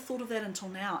never thought of that until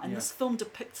now, and this film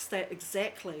depicts that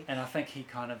exactly. And I think he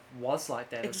kind of was like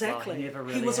that exactly. as well. He never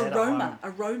really he was had a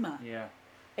roamer. Yeah.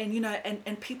 And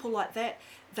and people like that,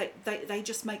 they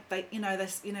just make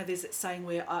there's that saying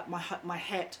where my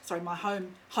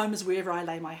home is wherever I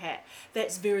lay my hat.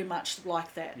 That's very much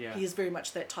like that. Yeah. He is very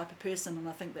much that type of person, and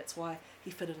I think that's why he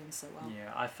fitted in so well.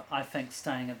 Yeah, I think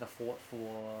staying at the fort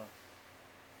for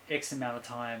X amount of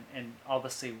time, and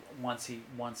obviously once he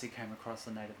came across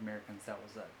the Native Americans, that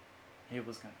was it. He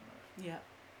was going to move.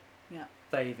 Yeah.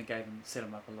 They even set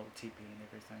him up a little teepee and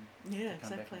everything. Yeah, to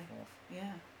come exactly. Back and forth.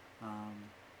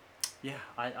 Yeah.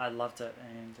 I loved it,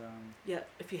 and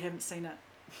if you haven't seen it,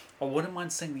 I wouldn't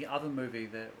mind seeing the other movie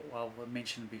that we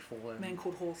mentioned before. Man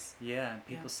Called Horse. Yeah, and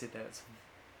people said that it's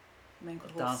Man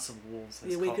Called Dance Horse. of Wolves.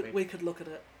 Yeah, we could look at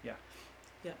it. Yeah.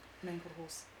 Yeah, Man Called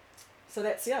Horse. So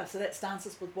that's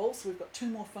Dances with Wolves. So we've got 2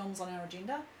 more films on our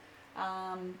agenda.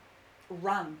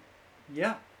 Run.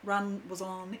 Yeah. Run was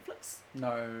on Netflix.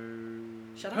 No.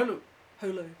 Shut up.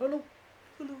 Hulu.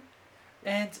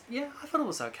 And I thought it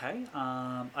was okay.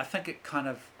 I think it kind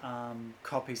of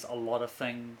copies a lot of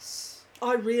things.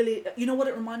 I really, you know what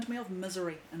it reminded me of?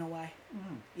 Misery in a way.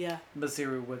 Yeah.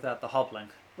 Misery without the hobbling.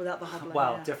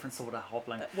 Wow, different sort of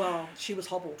hobbling. Well, she was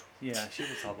hobbled. Yeah, she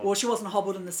was hobbled. Well, she wasn't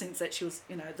hobbled in the sense that she was,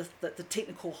 the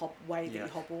technical way that you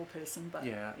hobble a person. But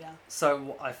yeah.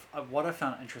 So what I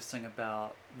found interesting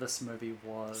about this movie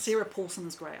was Sarah Paulson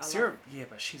is great.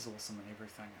 But she's awesome in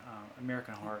everything.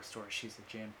 American Horror Story, she's a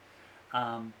gem.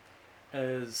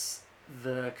 Is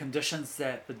the conditions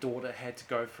that the daughter had to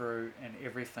go through and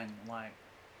everything, like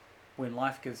when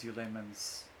life gives you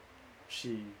lemons,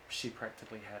 she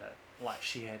practically had it. Like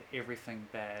she had everything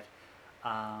bad,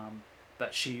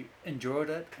 but she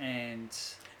enjoyed it, and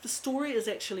the story is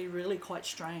actually really quite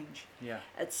strange. Yeah,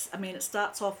 it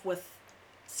starts off with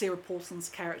Sarah Paulson's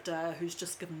character who's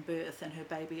just given birth, and her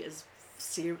baby is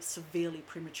severely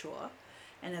premature,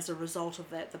 and as a result of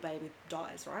that, the baby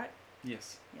dies. Right?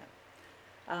 Yes.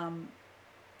 Yeah.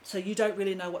 So you don't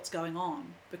really know what's going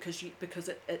on because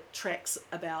it tracks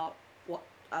about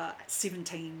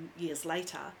 17 years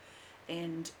later,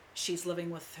 and she's living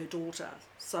with her daughter.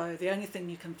 So the only thing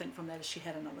you can think from that is she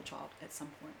had another child at some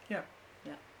point. Yeah.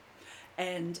 Yeah.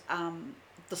 And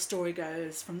the story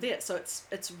goes from there. So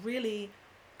it's really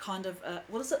kind of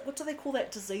what is it? What do they call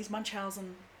that disease?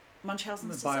 Munchausen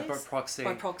disease. By proxy.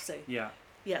 By proxy. Yeah.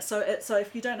 Yeah. So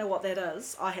if you don't know what that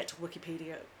is, I had to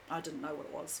Wikipedia. I didn't know what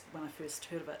it was when I first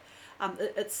heard of it.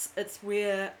 It's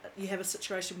where you have a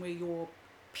situation where your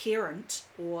parent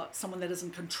or someone that is in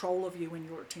control of you when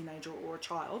you're a teenager or a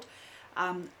child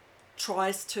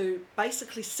tries to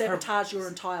basically sabotage your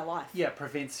entire life. Yeah,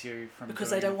 prevents you from because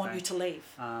doing they don't want anything. you to leave.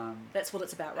 That's what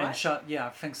it's about, right? And I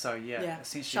think so. Yeah,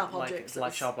 essentially, sharp objects.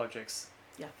 like sharp objects.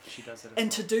 Yeah, she does it.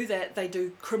 And to do that, they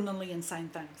do criminally insane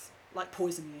things, like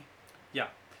poison you. Yeah.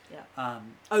 Yeah.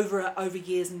 Over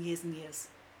years and years and years,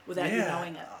 without you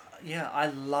knowing it. Yeah, I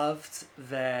loved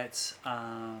that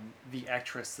the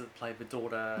actress that played the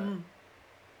daughter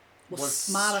was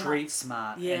smart street enough.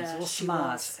 smart. Yeah, and was she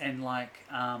smart was. And like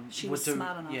she was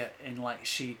smart enough. Yeah, and like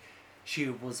she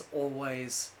was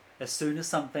always, as soon as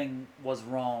something was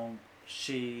wrong,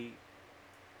 she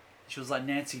was like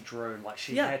Nancy Drew. Like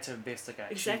she had to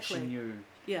investigate. Exactly. She knew.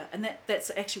 Yeah, and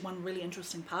that's actually one really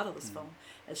interesting part of this film.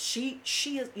 Is she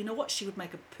is, you know what, she would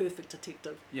make a perfect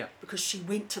detective. Yeah. Because she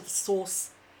went to the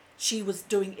source. She was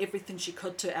doing everything she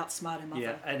could to outsmart her mother.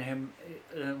 Yeah, and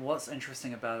what's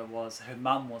interesting about it was her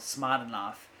mum was smart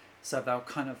enough, so they were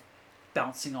kind of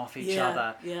bouncing off each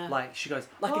other. Yeah. Like she goes,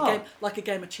 like a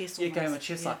game of chess. Almost. Yeah, game of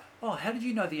chess. Yeah. Like, oh, how did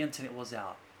you know the internet was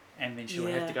out? And then she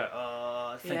would have to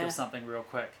go, think of something real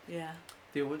quick. Yeah.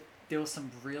 There were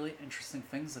some really interesting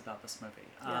things about this movie.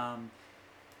 Yeah.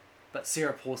 But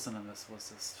Sarah Paulson in this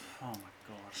was just, oh my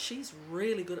god. She's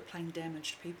really good at playing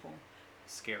damaged people.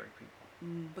 Scary people.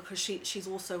 Because she's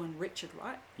also in Wretched,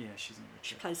 right? Yeah, she's in Wretched.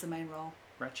 She plays the main role.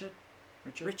 Wretched?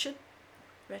 Wretched.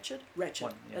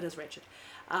 One, yeah. It is Wretched.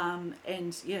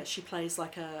 And yeah, she plays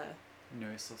like a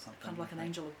nurse or something. Kind of like an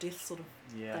angel of death sort of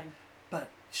thing. But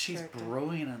she's character.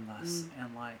 brilliant in this,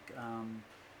 and like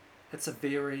it's a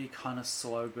very kind of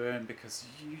slow burn because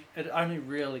it only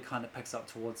really kind of picks up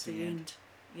towards the end.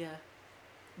 Yeah,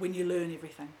 when you learn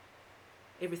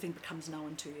everything becomes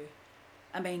known to you.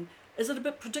 I mean, is it a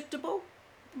bit predictable?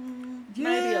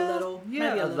 Maybe a little. Yeah,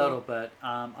 maybe a little bit.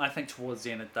 I think towards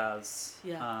the end it does.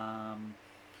 Yeah.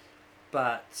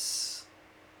 But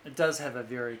it does have a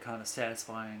very kind of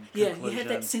satisfying conclusion. Yeah, you have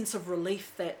that sense of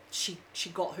relief that she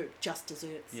got her just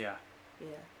desserts. Yeah. Yeah,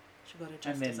 she got her just desserts.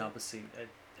 And then desserts. obviously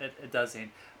it does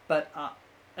end. But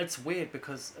it's weird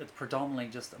because it's predominantly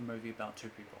just a movie about two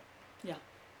people. Yeah,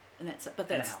 and that's it. But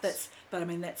but I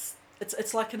mean it's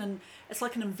like an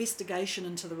investigation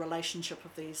into the relationship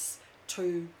of these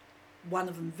two, one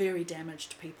of them very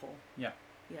damaged people. Yeah.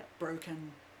 Yeah,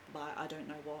 broken by I don't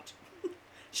know what.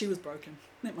 She was broken,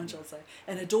 that much I'll say.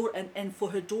 And her daughter, and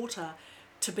for her daughter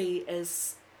to be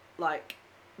as like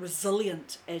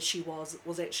resilient as she was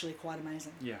actually quite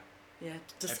amazing. Yeah. Yeah.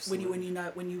 Just absolutely.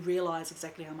 when you realise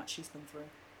exactly how much she's been through.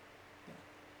 Yeah.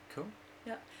 Cool.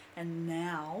 Yeah. And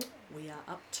now we are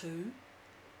up to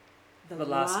the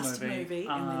last movie.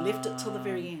 And we left it till the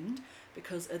very end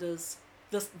because it is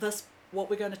this what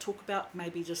we're going to talk about may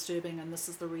be disturbing, and this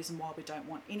is the reason why we don't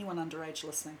want anyone underage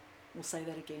listening. We'll say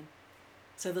that again.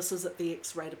 So this is at the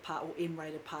X-rated part or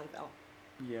M-rated part of our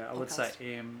I would say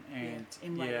M, and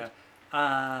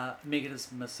Megan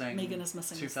is missing.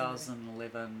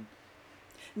 2011.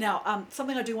 Now,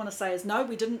 something I do want to say is no,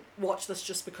 we didn't watch this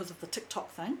just because of the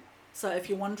TikTok thing. So if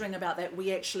you're wondering about that,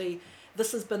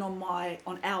 this has been on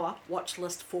our watch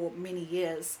list for many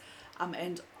years, a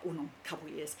couple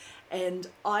of years, and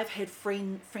I've had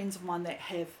friends of mine that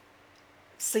have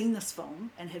seen this film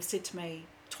and have said to me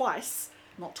twice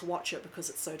not to watch it because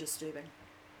it's so disturbing.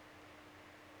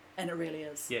 And it really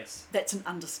is. Yes. That's an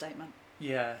understatement.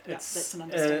 Yeah, that's an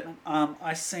understatement.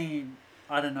 I've seen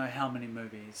I don't know how many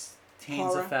movies,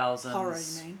 tens of thousands. Horror,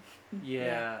 you mean?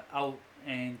 Yeah.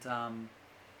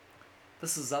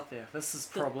 This is up there. This is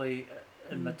probably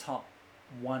in the top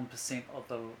 1%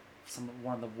 of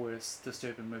one of the worst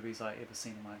disturbing movies I ever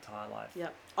seen in my entire life. Yeah,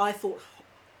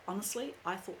 honestly,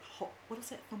 what is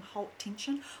that from Halt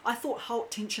Tension? I thought Halt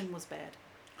Tension was bad.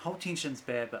 Halt Tension's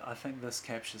bad, but I think this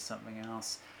captures something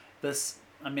else.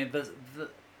 Depravity.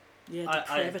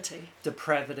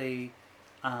 Depravity.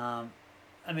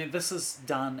 This is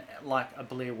done like a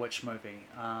Blair Witch movie.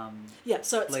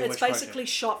 So it's basically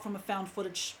shot from a found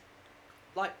footage,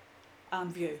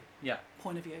 view. Yeah.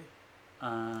 Point of view.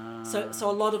 So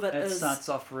a lot of it starts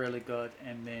off really good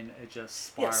and then it just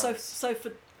spirals. Yeah. So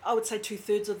for I would say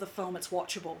 2/3 of the film it's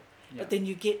watchable. Yeah. But then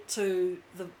you get to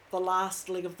the last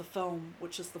leg of the film,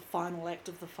 which is the final act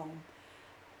of the film.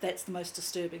 That's the most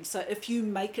disturbing. So if you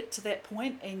make it to that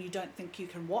point and you don't think you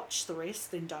can watch the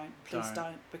rest, then don't. Please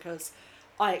don't. Because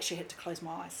I actually had to close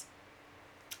my eyes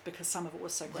because some of it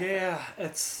was so graphic. Yeah,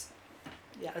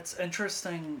 it's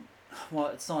interesting. Well,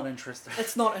 it's not interesting.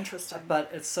 It's not interesting. But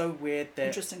it's so weird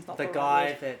that the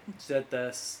guy that did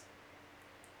this...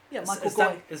 Yeah, Michael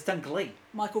Goy. It's done Glee.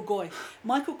 Michael Goy.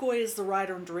 Michael Goy is the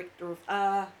writer and director of...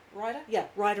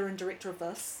 writer and director of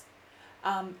this.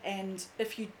 And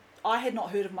I had not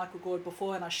heard of Michael Goy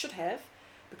before, and I should have,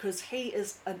 because he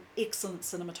is an excellent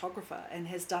cinematographer and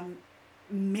has done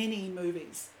many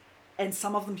movies, and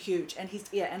some of them huge. And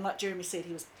and like Jeremy said,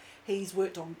 he's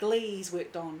worked on Glee, he's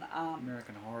worked on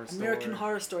American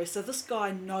Horror Story. So this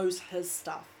guy knows his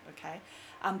stuff, okay?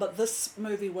 But this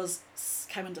movie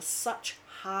came into such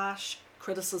harsh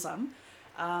criticism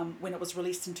when it was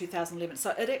released in 2011.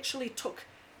 So it actually took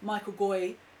Michael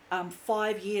Goy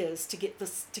 5 years to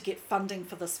get funding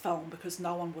for this film because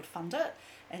no one would fund it,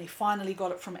 and he finally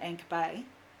got it from Anchor Bay,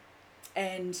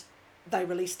 and they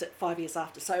released it 5 years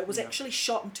after. So it was actually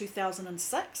shot in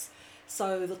 2006.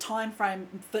 So the time frame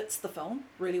fits the film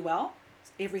really well.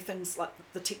 Everything's like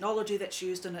the technology that's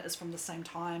used in it is from the same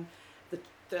time.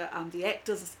 The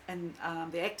actors and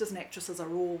actresses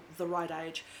are all the right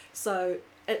age. So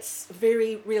it's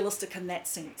very realistic in that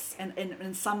sense. And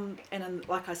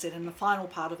like I said, in the final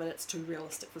part of it, it's too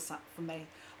realistic for me.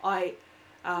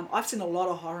 I've seen a lot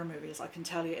of horror movies, I can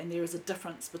tell you, and there is a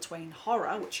difference between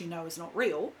horror, which you know is not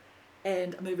real,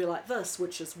 and a movie like this,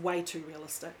 which is way too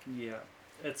realistic. Yeah,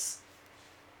 it's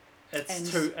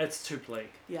too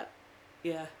bleak. Yeah,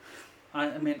 yeah.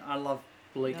 I mean, I love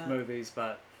bleak movies,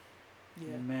 but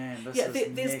man, this is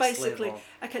there's next basically level.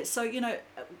 Okay. So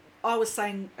I was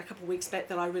saying a couple of weeks back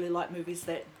that I really like movies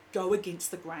that go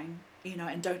against the grain,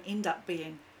 and don't end up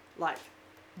being like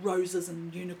roses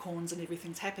and unicorns and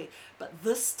everything's happy. But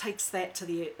this takes that to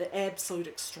the absolute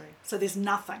extreme. So there's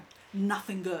nothing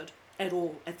good at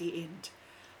all at the end,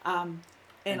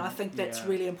 and I think that's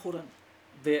really important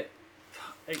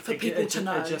for people to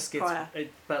know. It just gets, prior.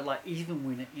 But like even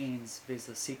when it ends, there's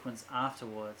a sequence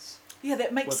afterwards. Yeah,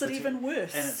 that makes it even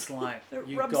worse. And it's like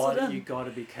you got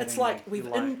to be kidding. It's like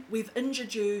we've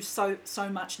injured you so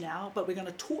much now, but we're going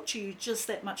to torture you just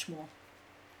that much more.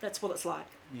 That's what it's like.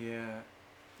 Yeah.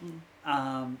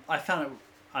 I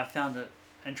found it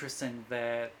interesting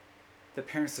that the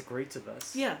parents agreed to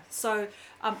this. Yeah. So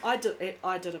I did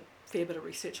a fair bit of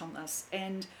research on this,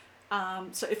 and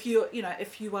so if you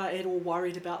are at all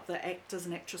worried about the actors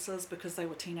and actresses because they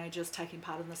were teenagers taking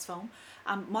part in this film,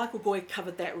 Michael Goy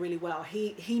covered that really well.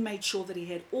 He made sure that he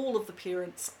had all of the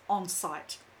parents on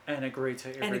site and agreed to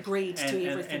everything.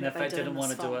 And if they didn't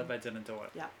want to do it, they didn't do it.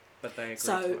 Yeah. But they agreed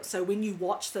to it. So when you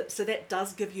watch that, so that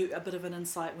does give you a bit of an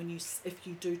insight if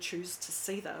you do choose to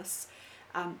see this,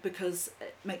 because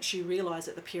it makes you realise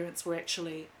that the parents were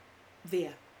actually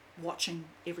there, watching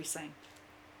every scene.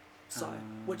 So,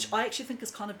 which I actually think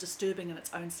is kind of disturbing in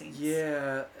its own sense.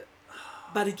 Yeah.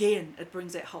 But again, it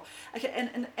brings that whole... Okay,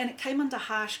 and it came under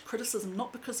harsh criticism,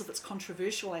 not because of its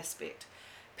controversial aspect.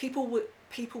 People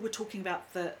were talking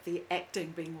about the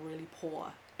acting being really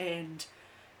poor, and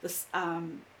this...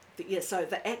 so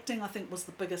the acting, I think, was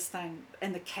the biggest thing,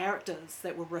 and the characters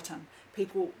that were written.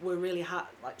 People were really hard.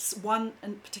 Like one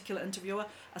in particular interviewer,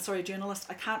 a journalist,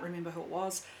 I can't remember who it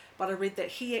was, but I read that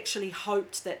he actually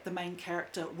hoped that the main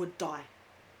character would die,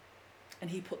 and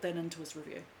he put that into his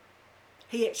review.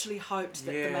 He actually hoped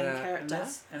that the main character,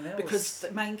 because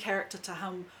the main character to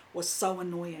him was so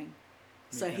annoying,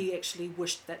 so he actually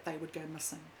wished that they would go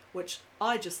missing, which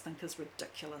I just think is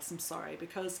ridiculous. I'm sorry,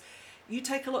 because you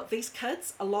take a look, these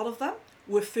kids, a lot of them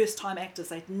were first-time actors.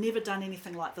 They'd never done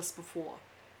anything like this before,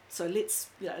 so let's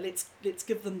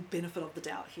give them the benefit of the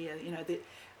doubt here.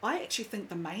 I actually think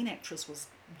the main actress was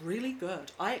really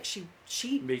good.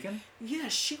 Megan? Yeah,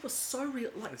 she was so real.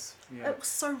 Like it was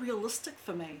so realistic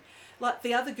for me. Like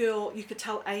the other girl, you could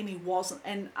tell Amy wasn't,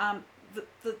 and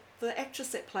the actress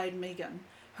that played Megan,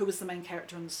 who was the main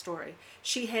character in the story,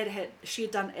 she had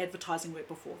done advertising work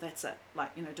before. That's it.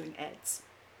 Like doing ads.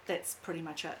 That's pretty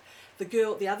much it.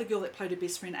 The other girl that played her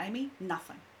best friend Amy,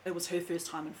 nothing. It was her first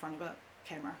time in front of a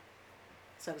camera,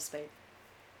 so to speak.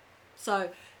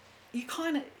 So you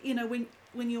kind of,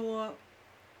 when you're,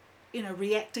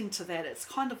 reacting to that, it's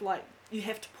kind of like you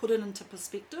have to put it into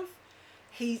perspective.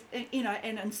 And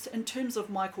in terms of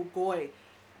Michael Goy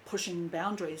pushing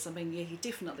boundaries, I mean, yeah, he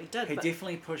definitely did. He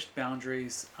definitely pushed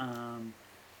boundaries,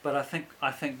 but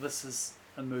I think this is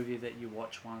a movie that you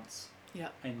watch once. Yeah,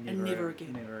 and never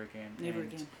again. Never again. Never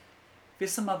again.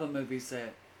 There's some other movies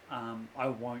that I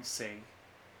won't see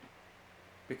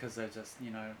because they're just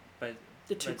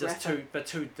they're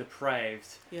too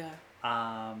depraved. Yeah.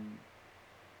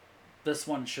 This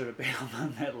one should have been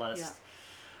on that list.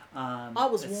 Yeah. I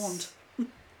was warned.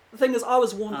 The thing is, I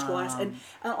was warned twice, and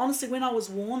honestly, when I was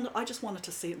warned, I just wanted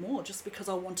to see it more, just because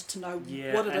I wanted to know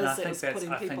what it is that was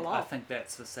putting people off. I think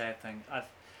that's the sad thing.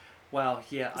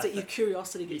 Your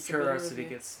curiosity gets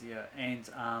and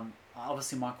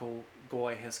obviously Michael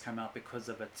Goy has come out because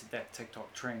of that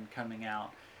TikTok trend coming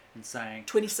out, and saying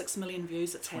 26 million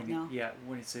views it's had now. Yeah,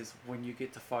 when it says when you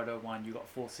get to photo 1, you got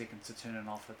 4 seconds to turn it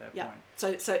off at that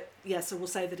point. So we'll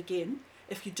say that again.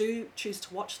 If you do choose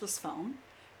to watch this film,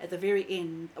 at the very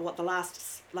end, the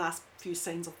last few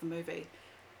scenes of the movie,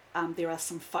 there are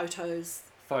some photos.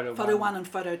 Photo 1 and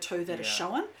photo 2 that are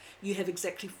shown. You have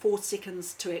exactly 4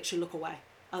 seconds to actually look away.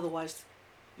 Otherwise,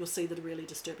 you'll see the really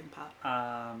disturbing part.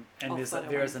 And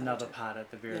there is another part at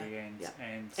the very end. Yeah.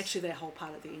 And actually, that whole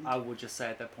part at the end. I would just say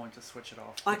at that point to switch it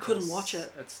off. I couldn't watch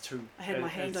it. It's too. I had my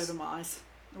hand over my eyes.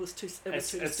 It was too disturbing.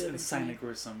 It's insanely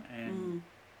gruesome and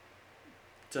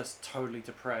just totally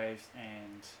depraved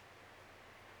and.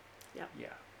 Yeah.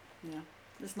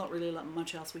 There's not really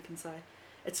much else we can say.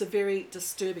 It's a very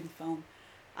disturbing film.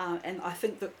 And I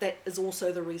think that is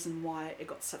also the reason why it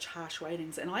got such harsh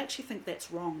ratings. And I actually think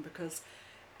that's wrong because,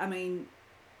 I mean,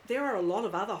 there are a lot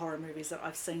of other horror movies that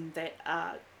I've seen that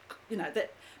are,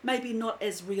 that maybe not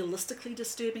as realistically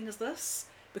disturbing as this,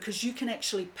 because you can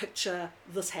actually picture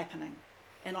this happening.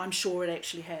 And I'm sure it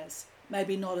actually has.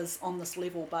 Maybe not as on this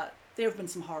level, but there have been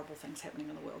some horrible things happening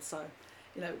in the world. So,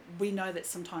 we know that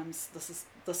sometimes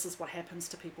this is what happens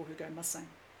to people who go missing.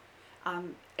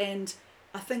 And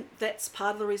I think that's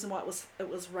part of the reason why it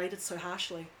was rated so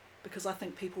harshly, because I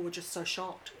think people were just so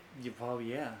shocked.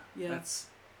 Yeah.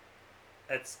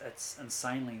 It's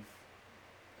insanely.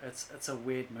 It's a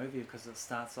weird movie because it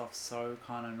starts off so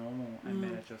kind of normal and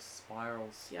then it just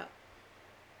spirals. Yeah.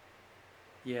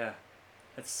 Yeah,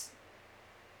 it's.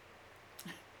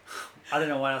 I don't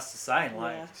know what else to say.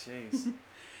 Jeez.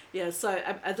 Yeah. So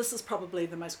this is probably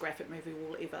the most graphic movie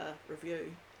we'll ever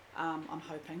review. I'm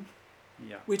hoping.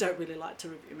 Yeah. We don't really like to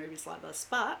review movies like this,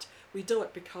 but we do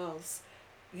it because,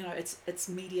 it's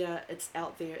media, it's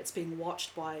out there, it's being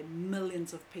watched by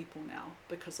millions of people now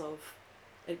because of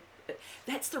it.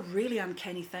 That's the really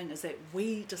uncanny thing, is that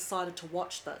we decided to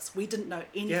watch this. We didn't know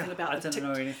anything about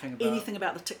anything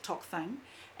about the TikTok thing.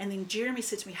 And then Jeremy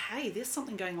said to me, hey, there's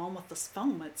something going on with this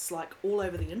film. It's like all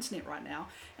over the internet right now.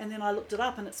 And then I looked it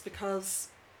up and it's because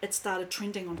it started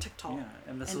trending on TikTok. Yeah,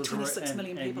 and 26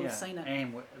 million people have seen it.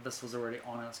 And this was already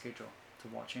on our schedule to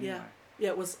watch anyway. Yeah,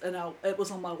 it was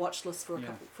on my watch list for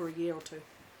a year or two.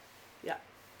 Yeah.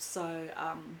 So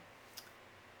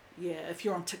if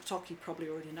you're on TikTok, you probably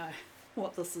already know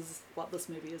what this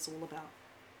movie is all about.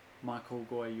 Michael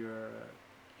Goy, you're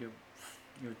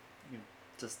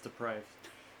just depraved.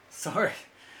 Sorry.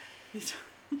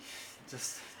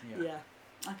 Yeah.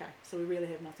 Okay, so we really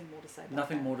have nothing more to say about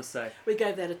Nothing more to say. We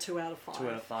gave that a 2 out of 5. 2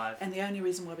 out of 5. And the only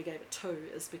reason why we gave it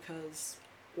 2 is because,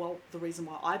 the reason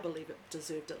why I believe it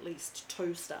deserved at least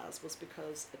 2 stars was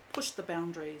because it pushed the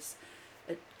boundaries.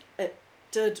 It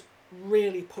did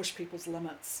really push people's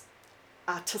limits,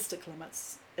 artistic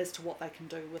limits, as to what they can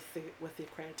do with their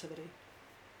creativity.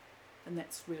 And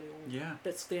that's really all. Yeah.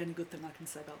 That's the only good thing I can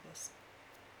say about this.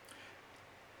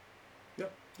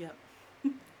 Yep.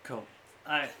 Cool.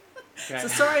 Okay. So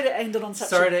sorry to end it on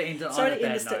such on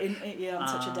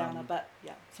such a downer, but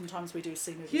sometimes we do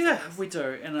see movies. Yeah, like we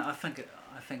do, and I think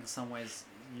in some ways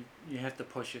you have to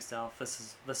push yourself.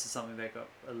 This is something that got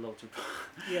a little too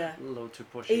a little too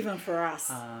pushy, even for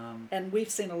us. And we've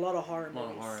seen a lot of horror movies. A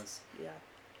lot of horrors. Yeah.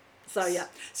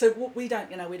 So we don't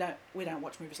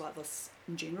watch movies like this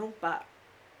in general, but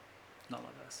not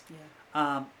like this.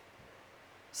 Yeah.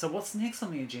 So what's next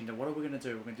on the agenda? What are we going to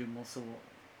do? We're going to do more Civil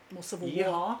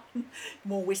War,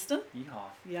 more Western. Yeehaw.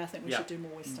 Yeah, I think we should do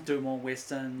more Western. Do more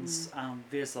Westerns.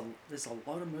 There's a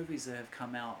lot of movies that have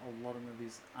come out. A lot of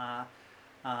movies are,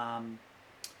 and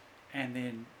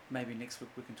then maybe next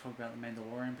week we can talk about The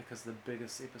Mandalorian because the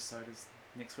biggest episode is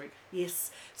next week.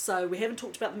 Yes. So we haven't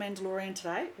talked about The Mandalorian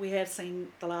today. We have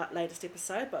seen the latest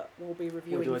episode, but we'll be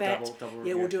reviewing that. Double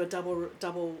review. We'll do a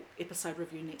double episode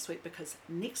review next week because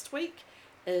next week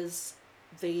is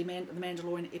the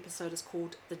Mandalorian episode is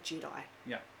called The Jedi.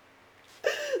 Yeah.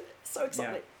 So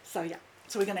excited. Yeah.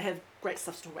 So we're going to have great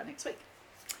stuff to talk about next week.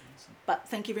 Awesome. But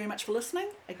thank you very much for listening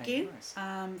again.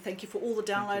 Thank you for all the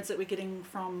downloads that we're getting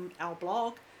from our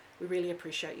blog. We really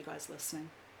appreciate you guys listening.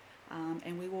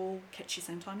 And we will catch you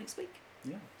same time next week.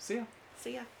 Yeah. See ya.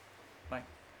 See ya. Bye.